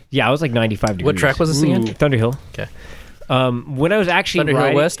there. Yeah, it was like 95 degrees. What track was this again? Thunderhill. Okay. When I was actually Thunderhill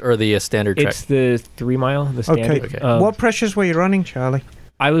riding, West or the standard track? It's the 3 mile, the standard. Okay. What pressures were you running, Charlie?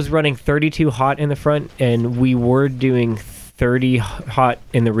 I was running 32 hot in the front, and we were doing 30 hot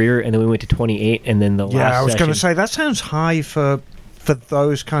in the rear, and then we went to 28, and then the last Yeah, I was going to session- say that sounds high for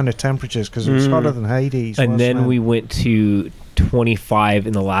those kind of temperatures because it was hotter than Hades. And wasn't then it? we went to 25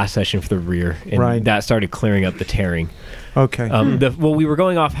 in the last session for the rear, and Right. that started clearing up the tearing. Okay. Well, we were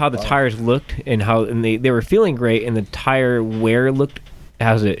going off how the tires looked and how, and they were feeling great, and the tire wear looked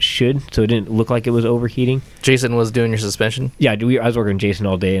as it should, so it didn't look like it was overheating. Jason was doing your suspension? Yeah, I was working with Jason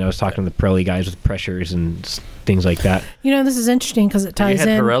all day, and I was talking to the Pirelli guys with pressures and things like that. You know, this is interesting because it You ties had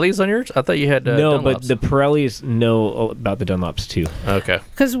in. Pirellis on yours? I thought you had no, Dunlops. but the Pirellis know about the Dunlops too. Okay.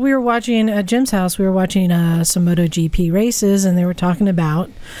 Because we were watching at Jim's house, we were watching some MotoGP races, and they were talking about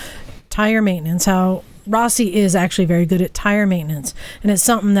tire maintenance, how Rossi is actually very good at tire maintenance, and it's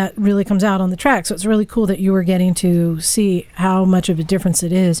something that really comes out on the track. So it's really cool that you were getting to see how much of a difference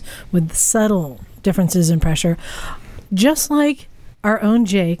it is with subtle differences in pressure, just like our own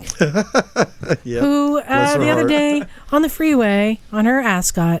Jake, who the other day on the freeway on her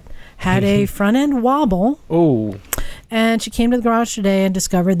Ascot had a front end wobble. Oh. And she came to the garage today and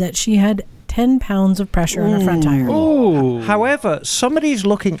discovered that she had 10 pounds of pressure on her front tire. However, somebody's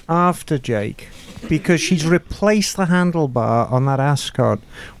looking after Jake because she's replaced the handlebar on that Ascot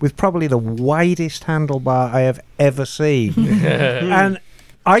with probably the widest handlebar I have ever seen. And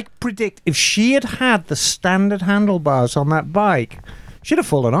I predict if she had had the standard handlebars on that bike, she'd have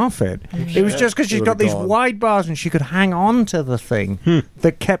fallen off it. It was just because she's got these wide bars and she could hang on to the thing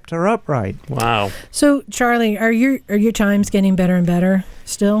that kept her upright. Wow. So, Charlie, are your times getting better and better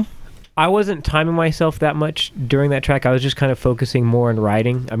still? I wasn't timing myself that much during that track. I was just kind of focusing more on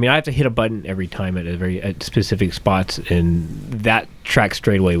riding. I mean, I have to hit a button every time at specific spots, and that track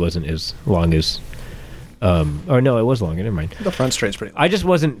straightaway wasn't as long as. Or no, it was longer. Never mind. The front straight's pretty long. I just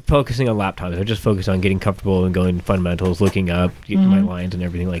wasn't focusing on lap times. I just focused on getting comfortable and going fundamentals, looking up, getting my lines and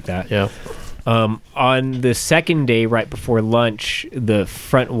everything like that. Yeah. On the second day, right before lunch, the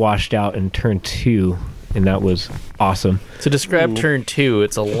front washed out in turn 2. And that was awesome. To describe turn 2,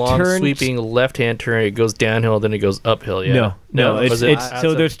 it's a long, sweeping left-hand turn. It goes downhill, then it goes uphill. Yeah. No. It's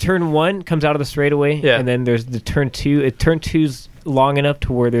so there's turn 1 comes out of the straightaway, and then there's the turn 2. Turn 2's long enough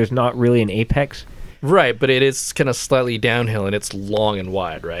to where there's not really an apex. Right, but it is kind of slightly downhill, and it's long and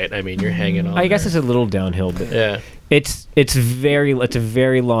wide, right? I mean, you're hanging on. I guess it's a little downhill, but yeah, it's a very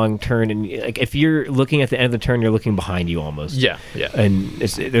long turn, and like if you're looking at the end of the turn, you're looking behind you almost. Yeah. And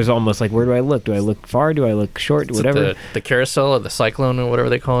there's almost like, where do I look? Do I look far? Do I look short? Whatever. The carousel or the cyclone or whatever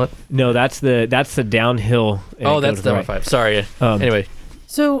they call it. No, that's the downhill. Oh, that's the right. 5. Sorry. Anyway.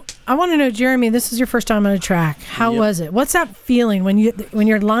 So I want to know, Jeremy, this is your first time on a track. How was it? What's that feeling when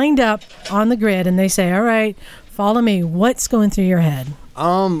you're lined up on the grid and they say, "All right, follow me"? What's going through your head?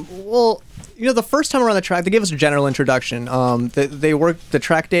 Well, the first time around the track, they gave us a general introduction. They worked the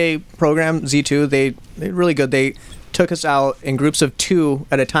track day program Z2. They're really good. They took us out in groups of 2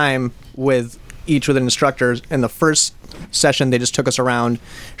 at a time with an instructor. In the first session, they just took us around,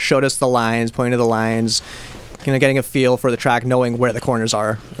 showed us the lines, pointed the lines. Getting a feel for the track, knowing where the corners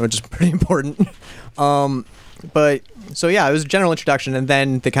are, which is pretty important. But so yeah, it was a general introduction, and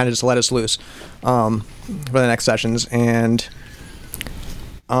then they kind of just let us loose for the next sessions, and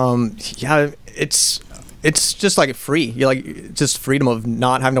it's just like free. You're like just freedom of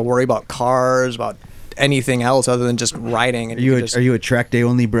not having to worry about cars, about anything else other than just riding. And Are you a track day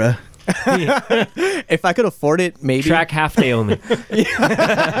only, bruh? If I could afford it, maybe. Track half day only.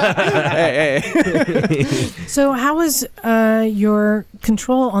 hey. So how was your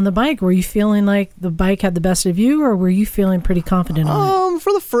control on the bike? And you feeling like the bike had the best of you, or were you feeling pretty confident on it?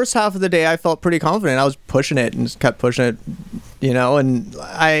 For the first half of the day, I felt pretty confident. I was pushing it and just kept pushing it, and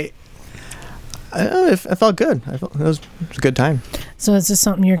I felt good. It was a good time. So is this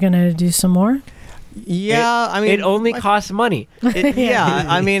something you're going to do some more? Yeah, I mean, it only costs money. Yeah,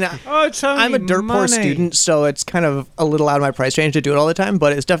 I mean, I'm a dirt poor student, so it's kind of a little out of my price range to do it all the time.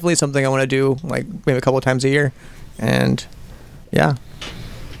 But it's definitely something I want to do, like maybe a couple of times a year, and yeah.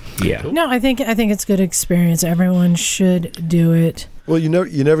 No, I think it's a good experience. Everyone should do it. Well, you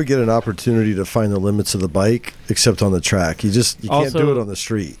never get an opportunity to find the limits of the bike except on the track. You can't do it on the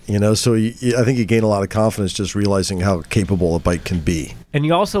street, So I think you gain a lot of confidence just realizing how capable a bike can be. And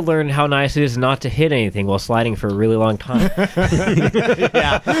you also learn how nice it is not to hit anything while sliding for a really long time.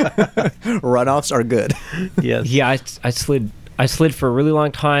 Runoffs are good. Yes. Yeah, I slid for a really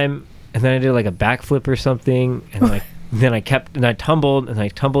long time, and then I did like a backflip or something, and then I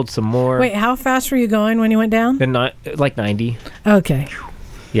tumbled some more. Wait, how fast were you going when you went down? Then like 90. Okay.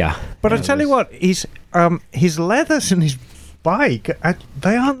 Yeah. But I tell you what, his leathers and his bike,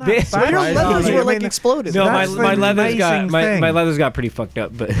 they aren't that bad. Your leathers were like exploded. No, my leathers got pretty fucked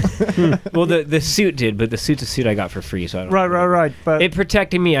up, but well, the suit did, but the suit's a suit I got for free, so I don't right. But it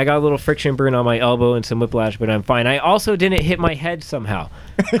protected me. I got a little friction burn on my elbow and some whiplash, but I'm fine. I also didn't hit my head somehow.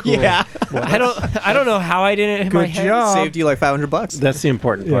 Yeah. Well, I don't know how I didn't hit my head. Job. Saved you like $500. That's the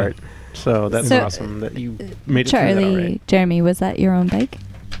important part. So that's awesome that you made it Charlie, through that all right. Jeremy, was that your own bike?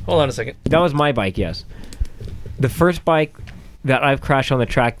 Hold on a second. That was my bike, yes. The first bike that I've crashed on the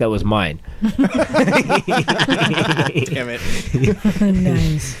track that was mine. Damn it.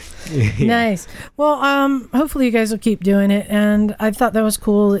 Nice. Well, hopefully you guys will keep doing it. And I thought that was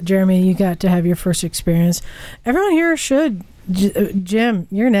cool that, Jeremy, you got to have your first experience. Everyone here should. Jim,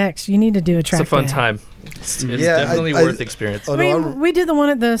 you're next. You need to do a track. It's a fun day. time. It's definitely worth the experience. We did the one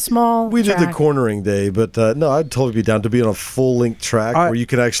at the small We track. did the cornering day, but no, I'd totally be down to be on a full-length track where you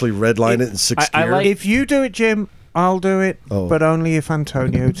can actually redline it in 6 gears. If you do it, Jim, I'll do it, Oh. but only if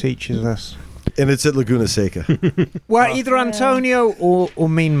Antonio teaches us. And it's at Laguna Seca. Well, either Antonio or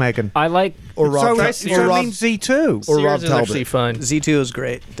Mean Megan. I like... Or Rob Mean Z2. Or Rob Sears is Talbot. actually fun. Z2 is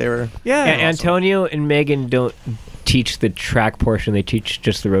great. They were... Yeah. Antonio and Megan don't teach the track portion. They teach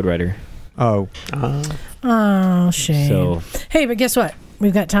just the Road Rider. Oh. Oh, shame. So- Hey, but guess what?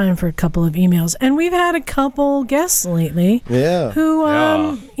 We've got time for a couple of emails. And we've had a couple guests lately Yeah. who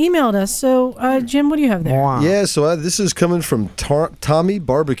emailed us. So, Jim, what do you have there? Yeah, so this is coming from Tommy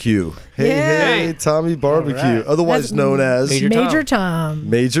Barbecue. Hey, Tommy Barbecue, otherwise That's known as Major Tom.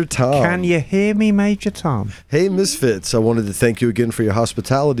 Major Tom. Can you hear me, Major Tom? Hey, Misfits, I wanted to thank you again for your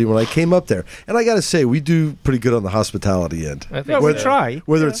hospitality when I came up there. And I got to say, we do pretty good on the hospitality end. I think we try.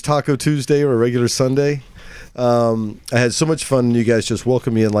 Whether it's Taco Tuesday or a regular Sunday. I had so much fun, and you guys just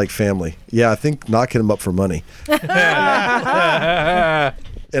welcomed me in like family. Yeah, I think knocking them up for money.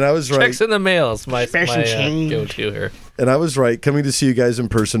 And I was right. Checks in the mail is my go-to here. And I was right. Coming to see you guys in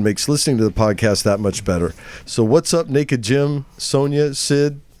person makes listening to the podcast that much better. So what's up, Naked Jim, Sonia,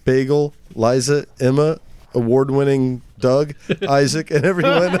 Sid, Bagel, Liza, Emma, award-winning Doug, Isaac, and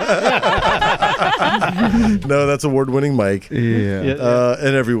everyone. No, that's award-winning Mike. Yeah.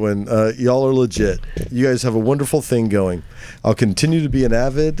 And everyone. Y'all are legit. You guys have a wonderful thing going. I'll continue to be an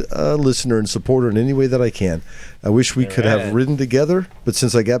avid listener and supporter in any way that I can. I wish we could have ridden together, but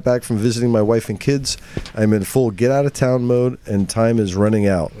since I got back from visiting my wife and kids, I'm in full get-out-of-town mode, and time is running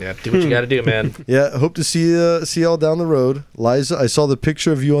out. Yeah, do what you got to do, man. Yeah, hope to see y'all down the road. Liza, I saw the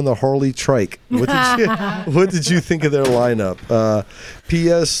picture of you on the Harley trike. What did you think of their lineup?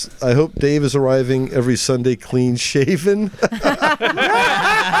 P.S. I hope Dave is arriving every Sunday clean shaven.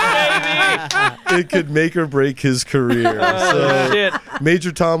 It could make or break his career. So,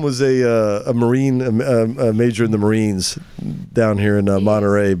 Major Tom was a Marine, a major in the Marines down here in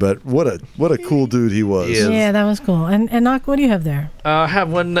Monterey. But what a cool dude he was. Yeah, that was cool. And Knock, what do you have there? I have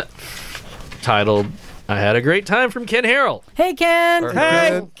one titled "I Had a Great Time" from Ken Harrell. Hey, Ken.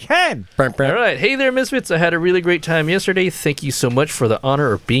 Hey, Ken. All right. Hey there, Misfits. I had a really great time yesterday. Thank you so much for the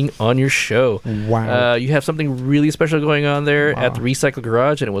honor of being on your show. Wow. You have something really special going on there at the Recycle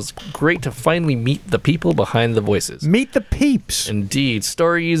Garage, and it was great to finally meet the people behind the voices. Meet the peeps. Indeed.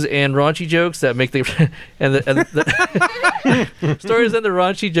 Stories and raunchy jokes that make the stories and the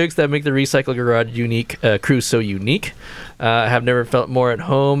raunchy jokes that make the Recycle Garage crew so unique. I have never felt more at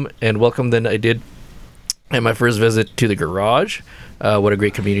home and welcome than I did at my first visit to the garage. What a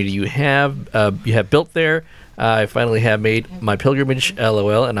great community you have built there. I finally have made my pilgrimage,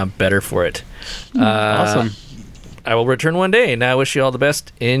 LOL, and I'm better for it. Awesome. I will return one day, and I wish you all the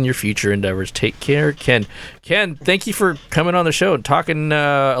best in your future endeavors. Take care, Ken. Ken, thank you for coming on the show and talking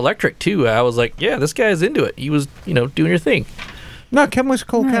electric, too. I was like, yeah, this guy's into it. He was, doing your thing. No, Ken was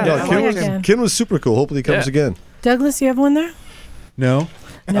cool. Ken was super cool. Hopefully he comes again. Douglas, you have one there? No.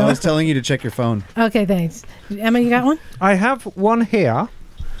 I was telling you to check your phone. Okay, thanks. Emma, you got one? I have one here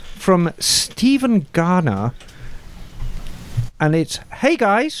from Stephen Garner. And it's, hey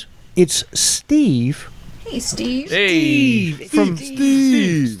guys, it's Steve. Hey, Steve. Hey. It's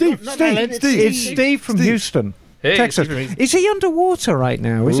Steve from Houston. Hey, Text us. Steve. Is he underwater right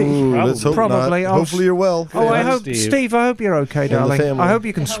now? Is Ooh, he? let's hope Probably. not. Hopefully you're well. Oh, I Yeah. hope, Steve. I hope you're okay, And the darling. family. I hope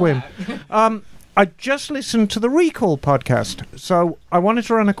you can swim. I just listened to the Recall podcast, so I wanted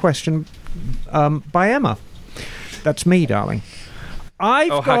to run a question by Emma. That's me, darling.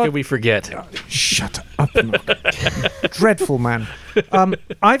 How could we forget? Shut up, Mark. Dreadful man.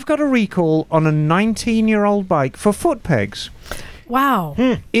 I've got a recall on a 19-year-old bike for foot pegs. Wow.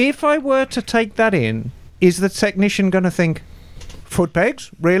 If I were to take that in, is the technician going to think, foot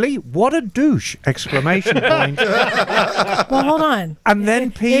pegs? Really? What a douche! Exclamation point. Well, hold on. And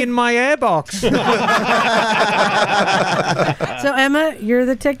then pee in my airbox. So, Emma, you're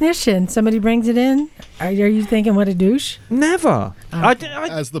the technician. Somebody brings it in. Are you thinking, what a douche? Never.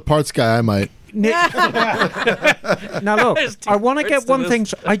 As the parts guy, I might. Now look, I want to get one thing.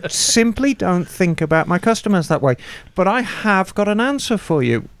 I simply don't think about my customers that way. But I have got an answer for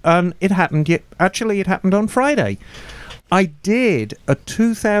you. And it happened. Actually, it happened on Friday. I did a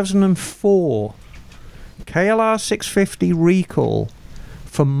 2004 KLR 650 recall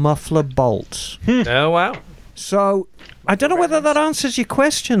for muffler bolts. Oh, wow. So I don't know whether that answers your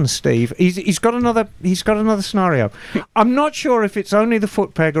question, Steve. He's got another scenario. I'm not sure if it's only the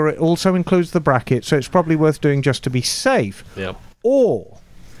foot peg or it also includes the bracket, so it's probably worth doing just to be safe. Yep. Or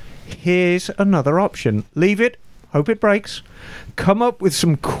here's another option. Leave it, hope it breaks, come up with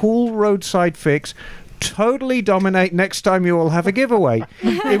some cool roadside fix, totally dominate next time you all have a giveaway.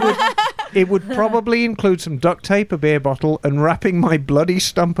 It would probably include some duct tape, a beer bottle, and wrapping my bloody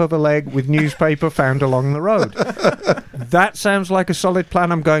stump of a leg with newspaper found along the road. That sounds like a solid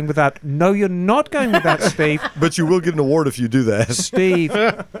plan. I'm going with that. No, you're not going with that, Steve. But you will get an award if you do that. Steve,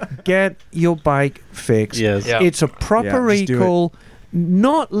 get your bike fixed. Yes. Yeah. It's a proper Yeah, just do it. recall,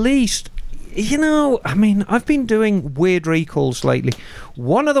 not least... I've been doing weird recalls lately.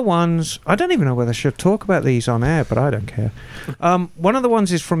 One of the ones, I don't even know whether I should talk about these on air, but I don't care. One of the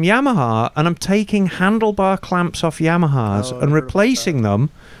ones is from Yamaha, and I'm taking handlebar clamps off Yamahas and replacing them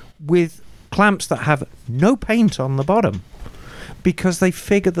with clamps that have no paint on the bottom, because they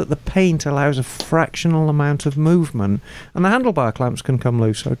figure that the paint allows a fractional amount of movement, and the handlebar clamps can come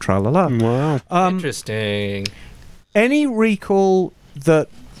loose, so tra-la-la. Wow. Interesting. Any recall that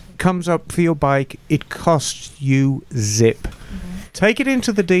comes up for your bike, it costs you zip. Take it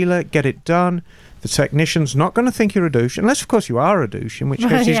into the dealer, get it done. The technician's not going to think you're a douche, unless of course you are a douche, in which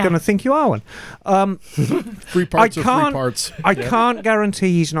case he's Yeah. going to think you are one. Free parts are free parts. I can't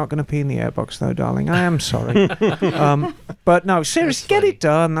guarantee he's not going to pee in the airbox, though, darling. I am sorry. But no, seriously, get it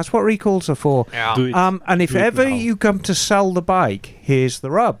done. That's what recalls are for. Yeah. Do it. And if Do it ever now. you come to sell the bike, here's the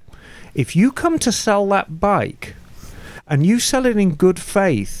rub. If you come to sell that bike and you sell it in good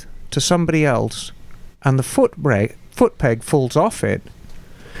faith to somebody else and the foot peg falls off it,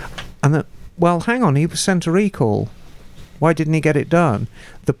 and well, hang on, he was sent a recall. Why didn't he get it done?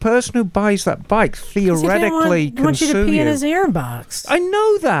 The person who buys that bike 'Cause he didn't theoretically want can you to sue pee you. in his airbox. I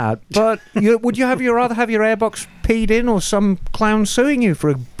know that, but would you rather have your airbox peed in or some clown suing you for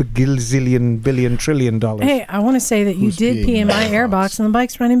a bagilzillion billion trillion dollars? Hey, I want to say that you Who's did peeing pee in in my the airbox and the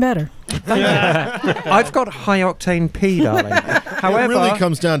bike's running better. I've got high octane pee, darling. It However, really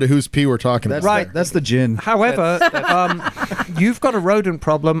comes down to whose pee we're talking That's about. that's the gin. However, you've got a rodent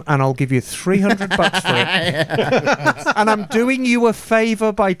problem, and I'll give you $300 for it. And I'm doing you a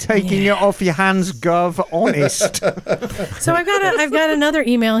favour by taking it off your hands, Gov. Honest. So I've got another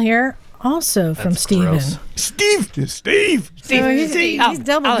email here, also from Steven. gross. Steve. So he's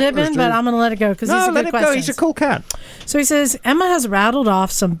double dipping, but I'm going to let it go because these No, are let good him go. questions. He's a cool cat. So he says Emma has rattled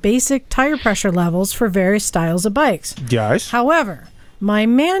off some basic tire pressure levels for various styles of bikes. Yes. However, my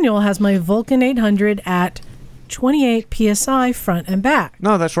manual has my Vulcan 800 at 28 psi front and back.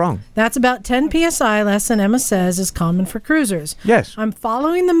 No, that's wrong. That's about 10 psi less than Emma says is common for cruisers. Yes. I'm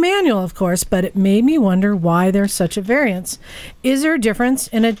following the manual, of course, but it made me wonder why there's such a variance. Is there a difference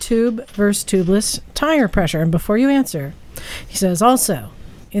in a tube versus tubeless tire pressure? And before you answer, he says also,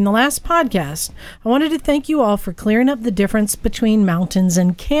 in the last podcast, I wanted to thank you all for clearing up the difference between mountains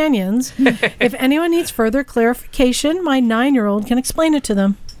and canyons. If anyone needs further clarification, my 9-year-old can explain it to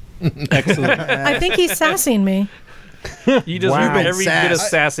them. Excellent. I think he's sassing me. You just Wow. read every bit of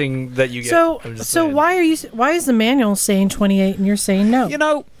sassing that you get. So I'm just saying. why is the manual saying 28 and you're saying no? You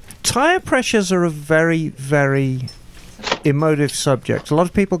know, tire pressures are a very, very emotive subject. A lot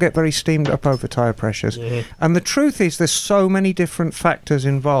of people get very steamed up over tire pressures. And the truth is there's so many different factors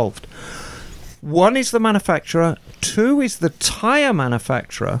involved. One is the manufacturer, 2 is the tire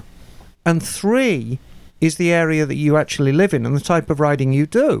manufacturer, and 3 is the area that you actually live in and the type of riding you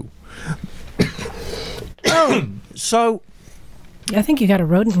do. So I think you got a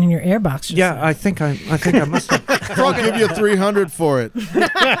rodent in your airbox. Yeah, I think I must have. I'll give you 300 for it.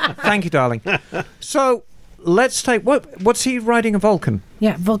 Thank you, darling. So let's take what's he riding? A Vulcan?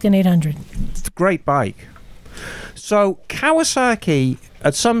 Yeah, Vulcan 800. It's a great bike. So Kawasaki,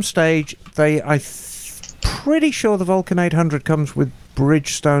 at some stage, pretty sure the Vulcan 800 comes with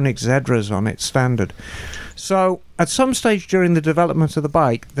Bridgestone Exedras on it standard. So at some stage during the development of the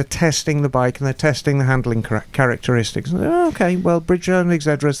bike, they're testing the bike and they're testing the handling characteristics. And okay, well, Bridgestone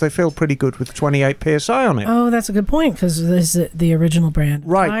Exedras, they feel pretty good with 28 PSI on it. Oh, that's a good point, because this is the original brand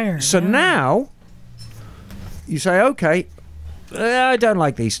right. tire. So now you say, okay, I don't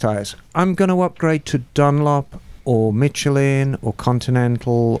like these tires. I'm going to upgrade to Dunlop or Michelin or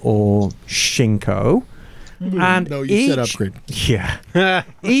Continental or Shinko. And no, you said upgrade. Yeah.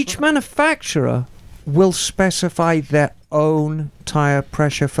 Each manufacturer will specify their own tire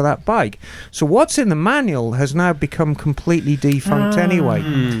pressure for that bike. So what's in the manual has now become completely defunct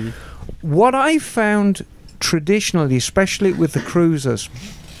anyway. What I found traditionally, especially with the cruisers,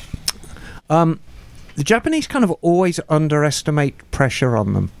 the Japanese kind of always underestimate pressure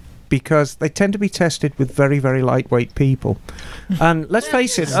on them, because they tend to be tested with very, very lightweight people. And let's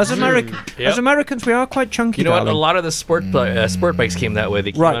face it, as Americans, we are quite chunky. You know darling. what? A lot of the sport bikes came that way.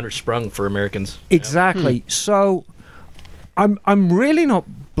 They came undersprung for Americans. Exactly. So I'm really not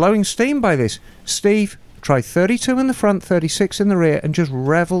blowing steam by this. Steve, try 32 in the front, 36 in the rear, and just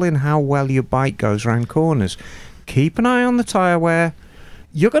revel in how well your bike goes around corners. Keep an eye on the tire wear.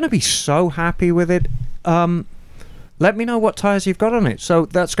 You're going to be so happy with it. Let me know what tyres you've got on it. So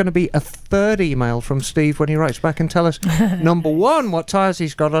that's going to be a third email from Steve when he writes back and tell us, number one, what tyres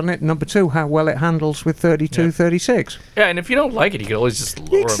he's got on it, number two, how well it handles with 32, 36. Yeah, and if you don't like it, you can always just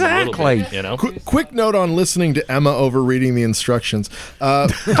lower them a little bit, you know? Quick note on listening to Emma over reading the instructions. Oh,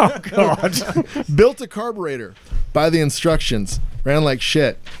 God. Built a carburetor by the instructions. Ran like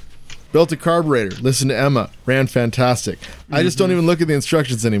shit. Built a carburetor. Listened to Emma. Ran fantastic. I just don't even look at the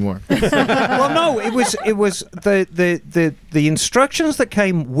instructions anymore. Well, no, it was the instructions that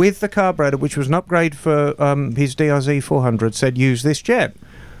came with the carburetor, which was an upgrade for his DRZ 400, said use this jet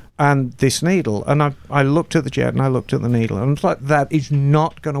and this needle. And I looked at the jet and I looked at the needle, and I was like, that is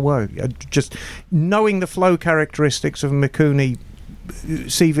not going to work. Just knowing the flow characteristics of Mikuni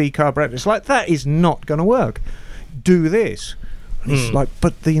CV carburetor, it's like, that is not going to work. Do this. And it's like,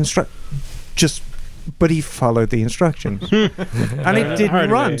 but he followed the instructions. And it didn't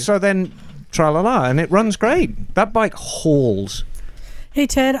run. So then, tra-la-la, and it runs great. That bike hauls. Hey,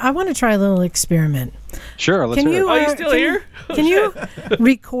 Ted, I want to try a little experiment. Sure, let's hear it. Are you still here? Can you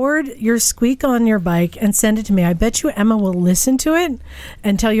record your squeak on your bike and send it to me? I bet you Emma will listen to it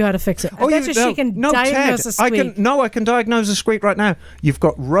and tell you how to fix it. I bet you she can diagnose a squeak. I can diagnose a squeak right now. You've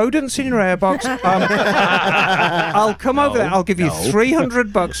got rodents in your airbox. I'll come over there. I'll give you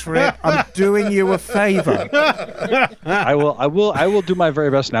 $300 for it. I'm doing you a favor. I will do my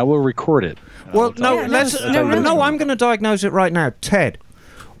very best, and I will record it. Well, I'm going to diagnose it right now. Ted,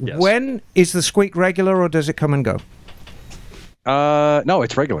 yes. When is the squeak regular, or does it come and go? No,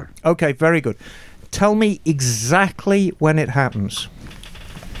 it's regular. Okay, very good. Tell me exactly when it happens.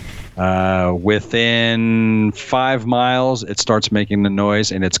 Within 5 miles, it starts making the noise,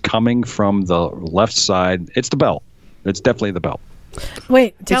 and it's coming from the left side. It's the belt. It's definitely the belt.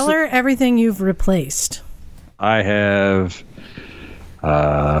 Wait, tell her everything you've replaced. I have...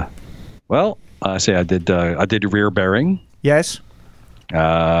 I did rear bearing. Yes.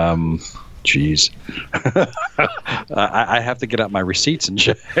 Jeez. I have to get out my receipts and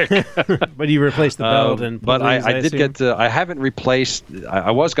check. But you replaced the belt and. But I did get. I haven't replaced.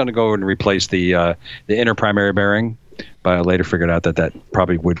 I was going to go and replace the inner primary bearing, but I later figured out that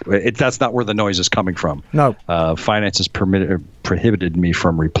probably would. That's not where the noise is coming from. No. Finances prohibited me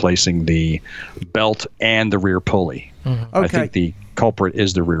from replacing the belt and the rear pulley. Mm-hmm. Okay. I think the culprit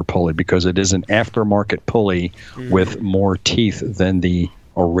is the rear pulley, because it is an aftermarket pulley with more teeth than the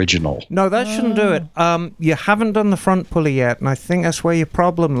original. No, that shouldn't do it. You haven't done the front pulley yet, and I think that's where your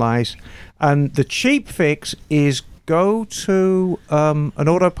problem lies. And the cheap fix is go to an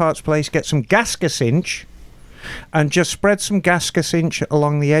auto parts place, get some gasket cinch, and just spread some gasket cinch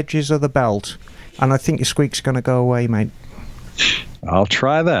along the edges of the belt, and I think your squeak's going to go away, mate. I'll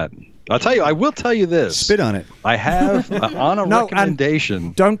try that. I'll tell you. I will tell you this. Spit on it. I have on a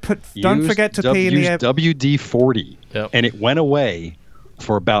recommendation. Don't forget to pee in the air. WD-40, and it went away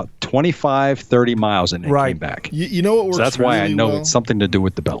for about 25, 30 miles and it came back. You know what works So that's why really I know well? it's something to do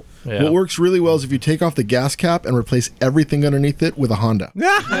with the belt. What works really well is if you take off the gas cap and replace everything underneath it with a Honda.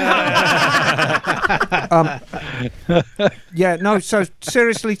 Yeah, no, so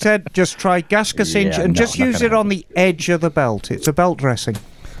seriously, Ted, just try Gasca Cinch and just use it on the edge of the belt. It's a belt dressing.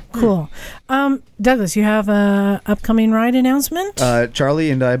 Cool. Douglas, you have a upcoming ride announcement?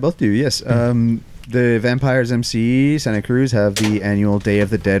 Charlie and I both do, yes. The Vampires MC Santa Cruz have the annual Day of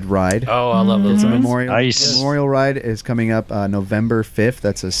the Dead ride. Oh, I love those It's a rides. memorial. Nice. Memorial ride is coming up November 5th.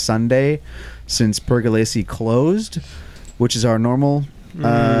 That's a Sunday, since Pergolesi closed, which is our normal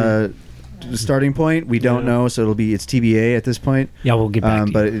starting point. We don't know, so it's TBA at this point. Yeah, we'll get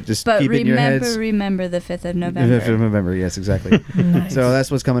back. But keep it in your heads. Remember the 5th of November. 5th of November, yes, exactly. Nice. So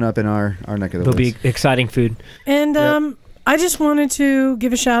that's what's coming up in our neck of the There'll woods. be exciting food. And I just wanted to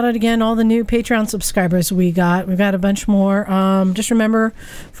give a shout out again, all the new Patreon subscribers we got. We've got a bunch more. Just remember,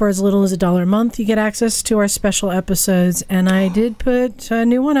 for as little as $1 a month, you get access to our special episodes. And I did put a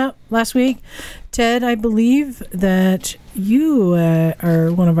new one up last week. Ted, I believe that you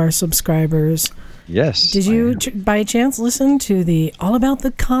are one of our subscribers. Yes. Did you, by chance, listen to the All About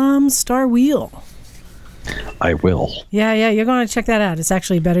the Comstar Wheel? I will. Yeah, you're going to check that out. It's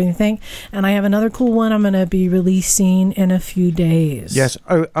actually better than you think. And I have another cool one I'm going to be releasing in a few days. Yes,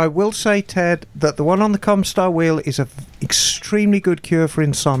 I will say, Ted, that the one on the Comstar wheel is an extremely good cure for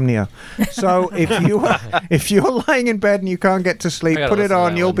insomnia. So if you're lying in bed and you can't get to sleep, I gotta put it listen to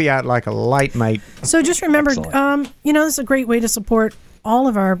on. that You'll one. be out like a light, mate. So just remember, this is a great way to support all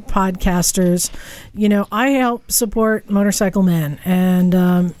of our podcasters. I help support Motorcycle Men, and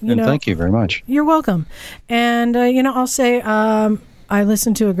thank you very much. You're welcome. And I'll say I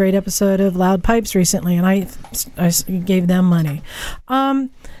listened to a great episode of Loud Pipes recently, and I gave them money.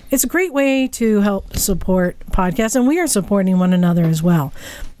 It's a great way to help support podcasts, and we are supporting one another as well.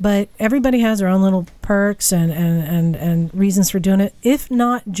 But everybody has their own little perks and reasons for doing it, if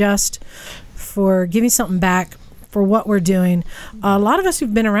not just for giving something back for what we're doing. A lot of us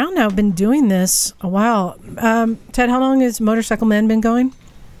who've been around now have been doing this a while. Ted, how long has Motorcycle Men been going?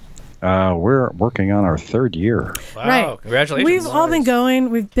 We're working on our 3rd year. Wow, Right. congratulations. We've all been going.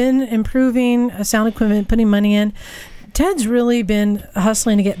 We've been improving sound equipment, putting money in. Ted's really been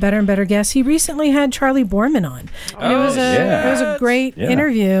hustling to get better and better guests. He recently had Charlie Borman on. And it was a great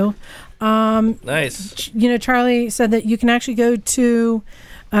interview. Nice. Charlie said that you can actually go to,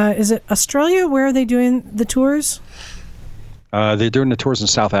 is it Australia? Where are they doing the tours? They're doing the tours in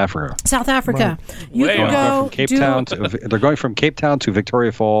South Africa. South Africa. You Way can off. go From Cape Town they're going from Cape Town to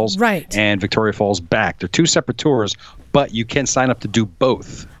Victoria Falls, Right. and Victoria Falls back. They're 2 separate tours, but you can sign up to do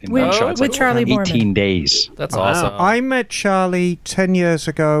both in With- one shot. It's with Charlie Borman. 18 days. That's awesome. I met Charlie 10 years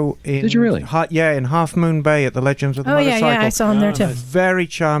ago in Did you really? in Half Moon Bay at the Legends of the Oh, Motorcycle. yeah, I saw him there too. Very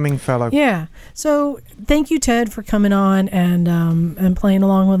charming fellow. Yeah. So thank you, Ted, for coming on and playing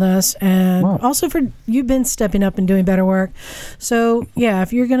along with us, and also for you've been stepping up and doing better work. So yeah,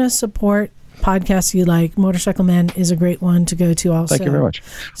 if you're going to support podcasts you like, Motorcycle Men is a great one to go to. Also, Thank you very much.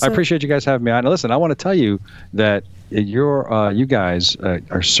 I appreciate you guys having me on. Listen, I want to tell you that you guys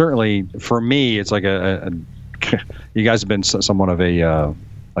are certainly, for me, it's like you guys have been somewhat of a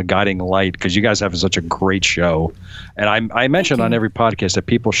guiding light, because you guys have such a great show. And I mentioned on every podcast that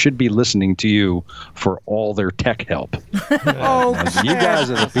people should be listening to you for all their tech help. You guys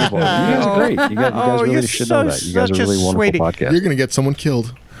are the people. You guys are great. You guys really should know that. You guys are really wonderful podcast. You're going to get someone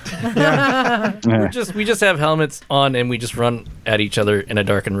killed. We just have helmets on and we just run at each other in a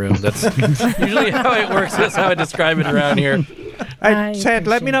darkened room. That's usually how it works. That's how I describe it around here. Hey, Ted,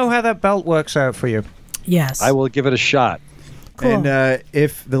 let me know how that belt works out for you. Yes. I will give it a shot. Cool. And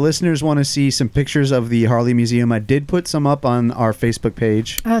if the listeners want to see some pictures of the Harley Museum, I did put some up on our Facebook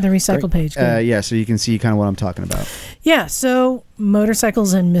page. Oh, the recycle page. Good. Yeah, so you can see kind of what I'm talking about. Yeah, so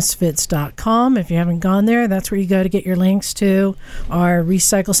motorcyclesandmisfits.com. If you haven't gone there, that's where you go to get your links to our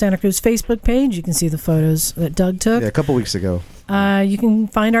Recycle Santa Cruz Facebook page. You can see the photos that Doug took. Yeah, a couple weeks ago. You can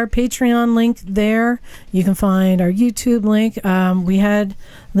find our Patreon link there. You can find our YouTube link. We had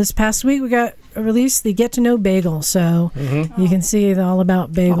this past week, we got released the Get to Know Bagel, so you can see the All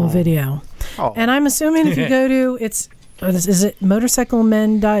About Bagel video. And I'm assuming if you go to, is it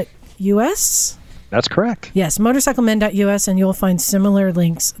motorcyclemen.us? That's correct. Yes, motorcyclemen.us, and you'll find similar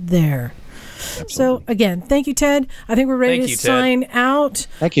links there. Absolutely. So, again, thank you, Ted. I think we're ready to sign out.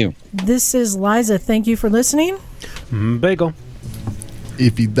 Thank you. This is Liza. Thank you for listening. Bagel.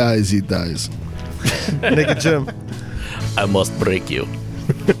 If he dies, he dies. Naked Jim. I must break you.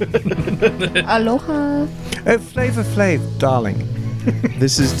 Aloha. Flavor Flav, darling.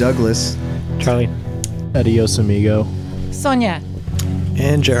 This is Douglas. Charlie. Adios, amigo. Sonia.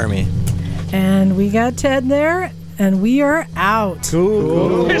 And Jeremy. And we got Ted there, and we are out.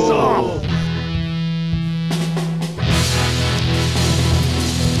 Cool. Piss off!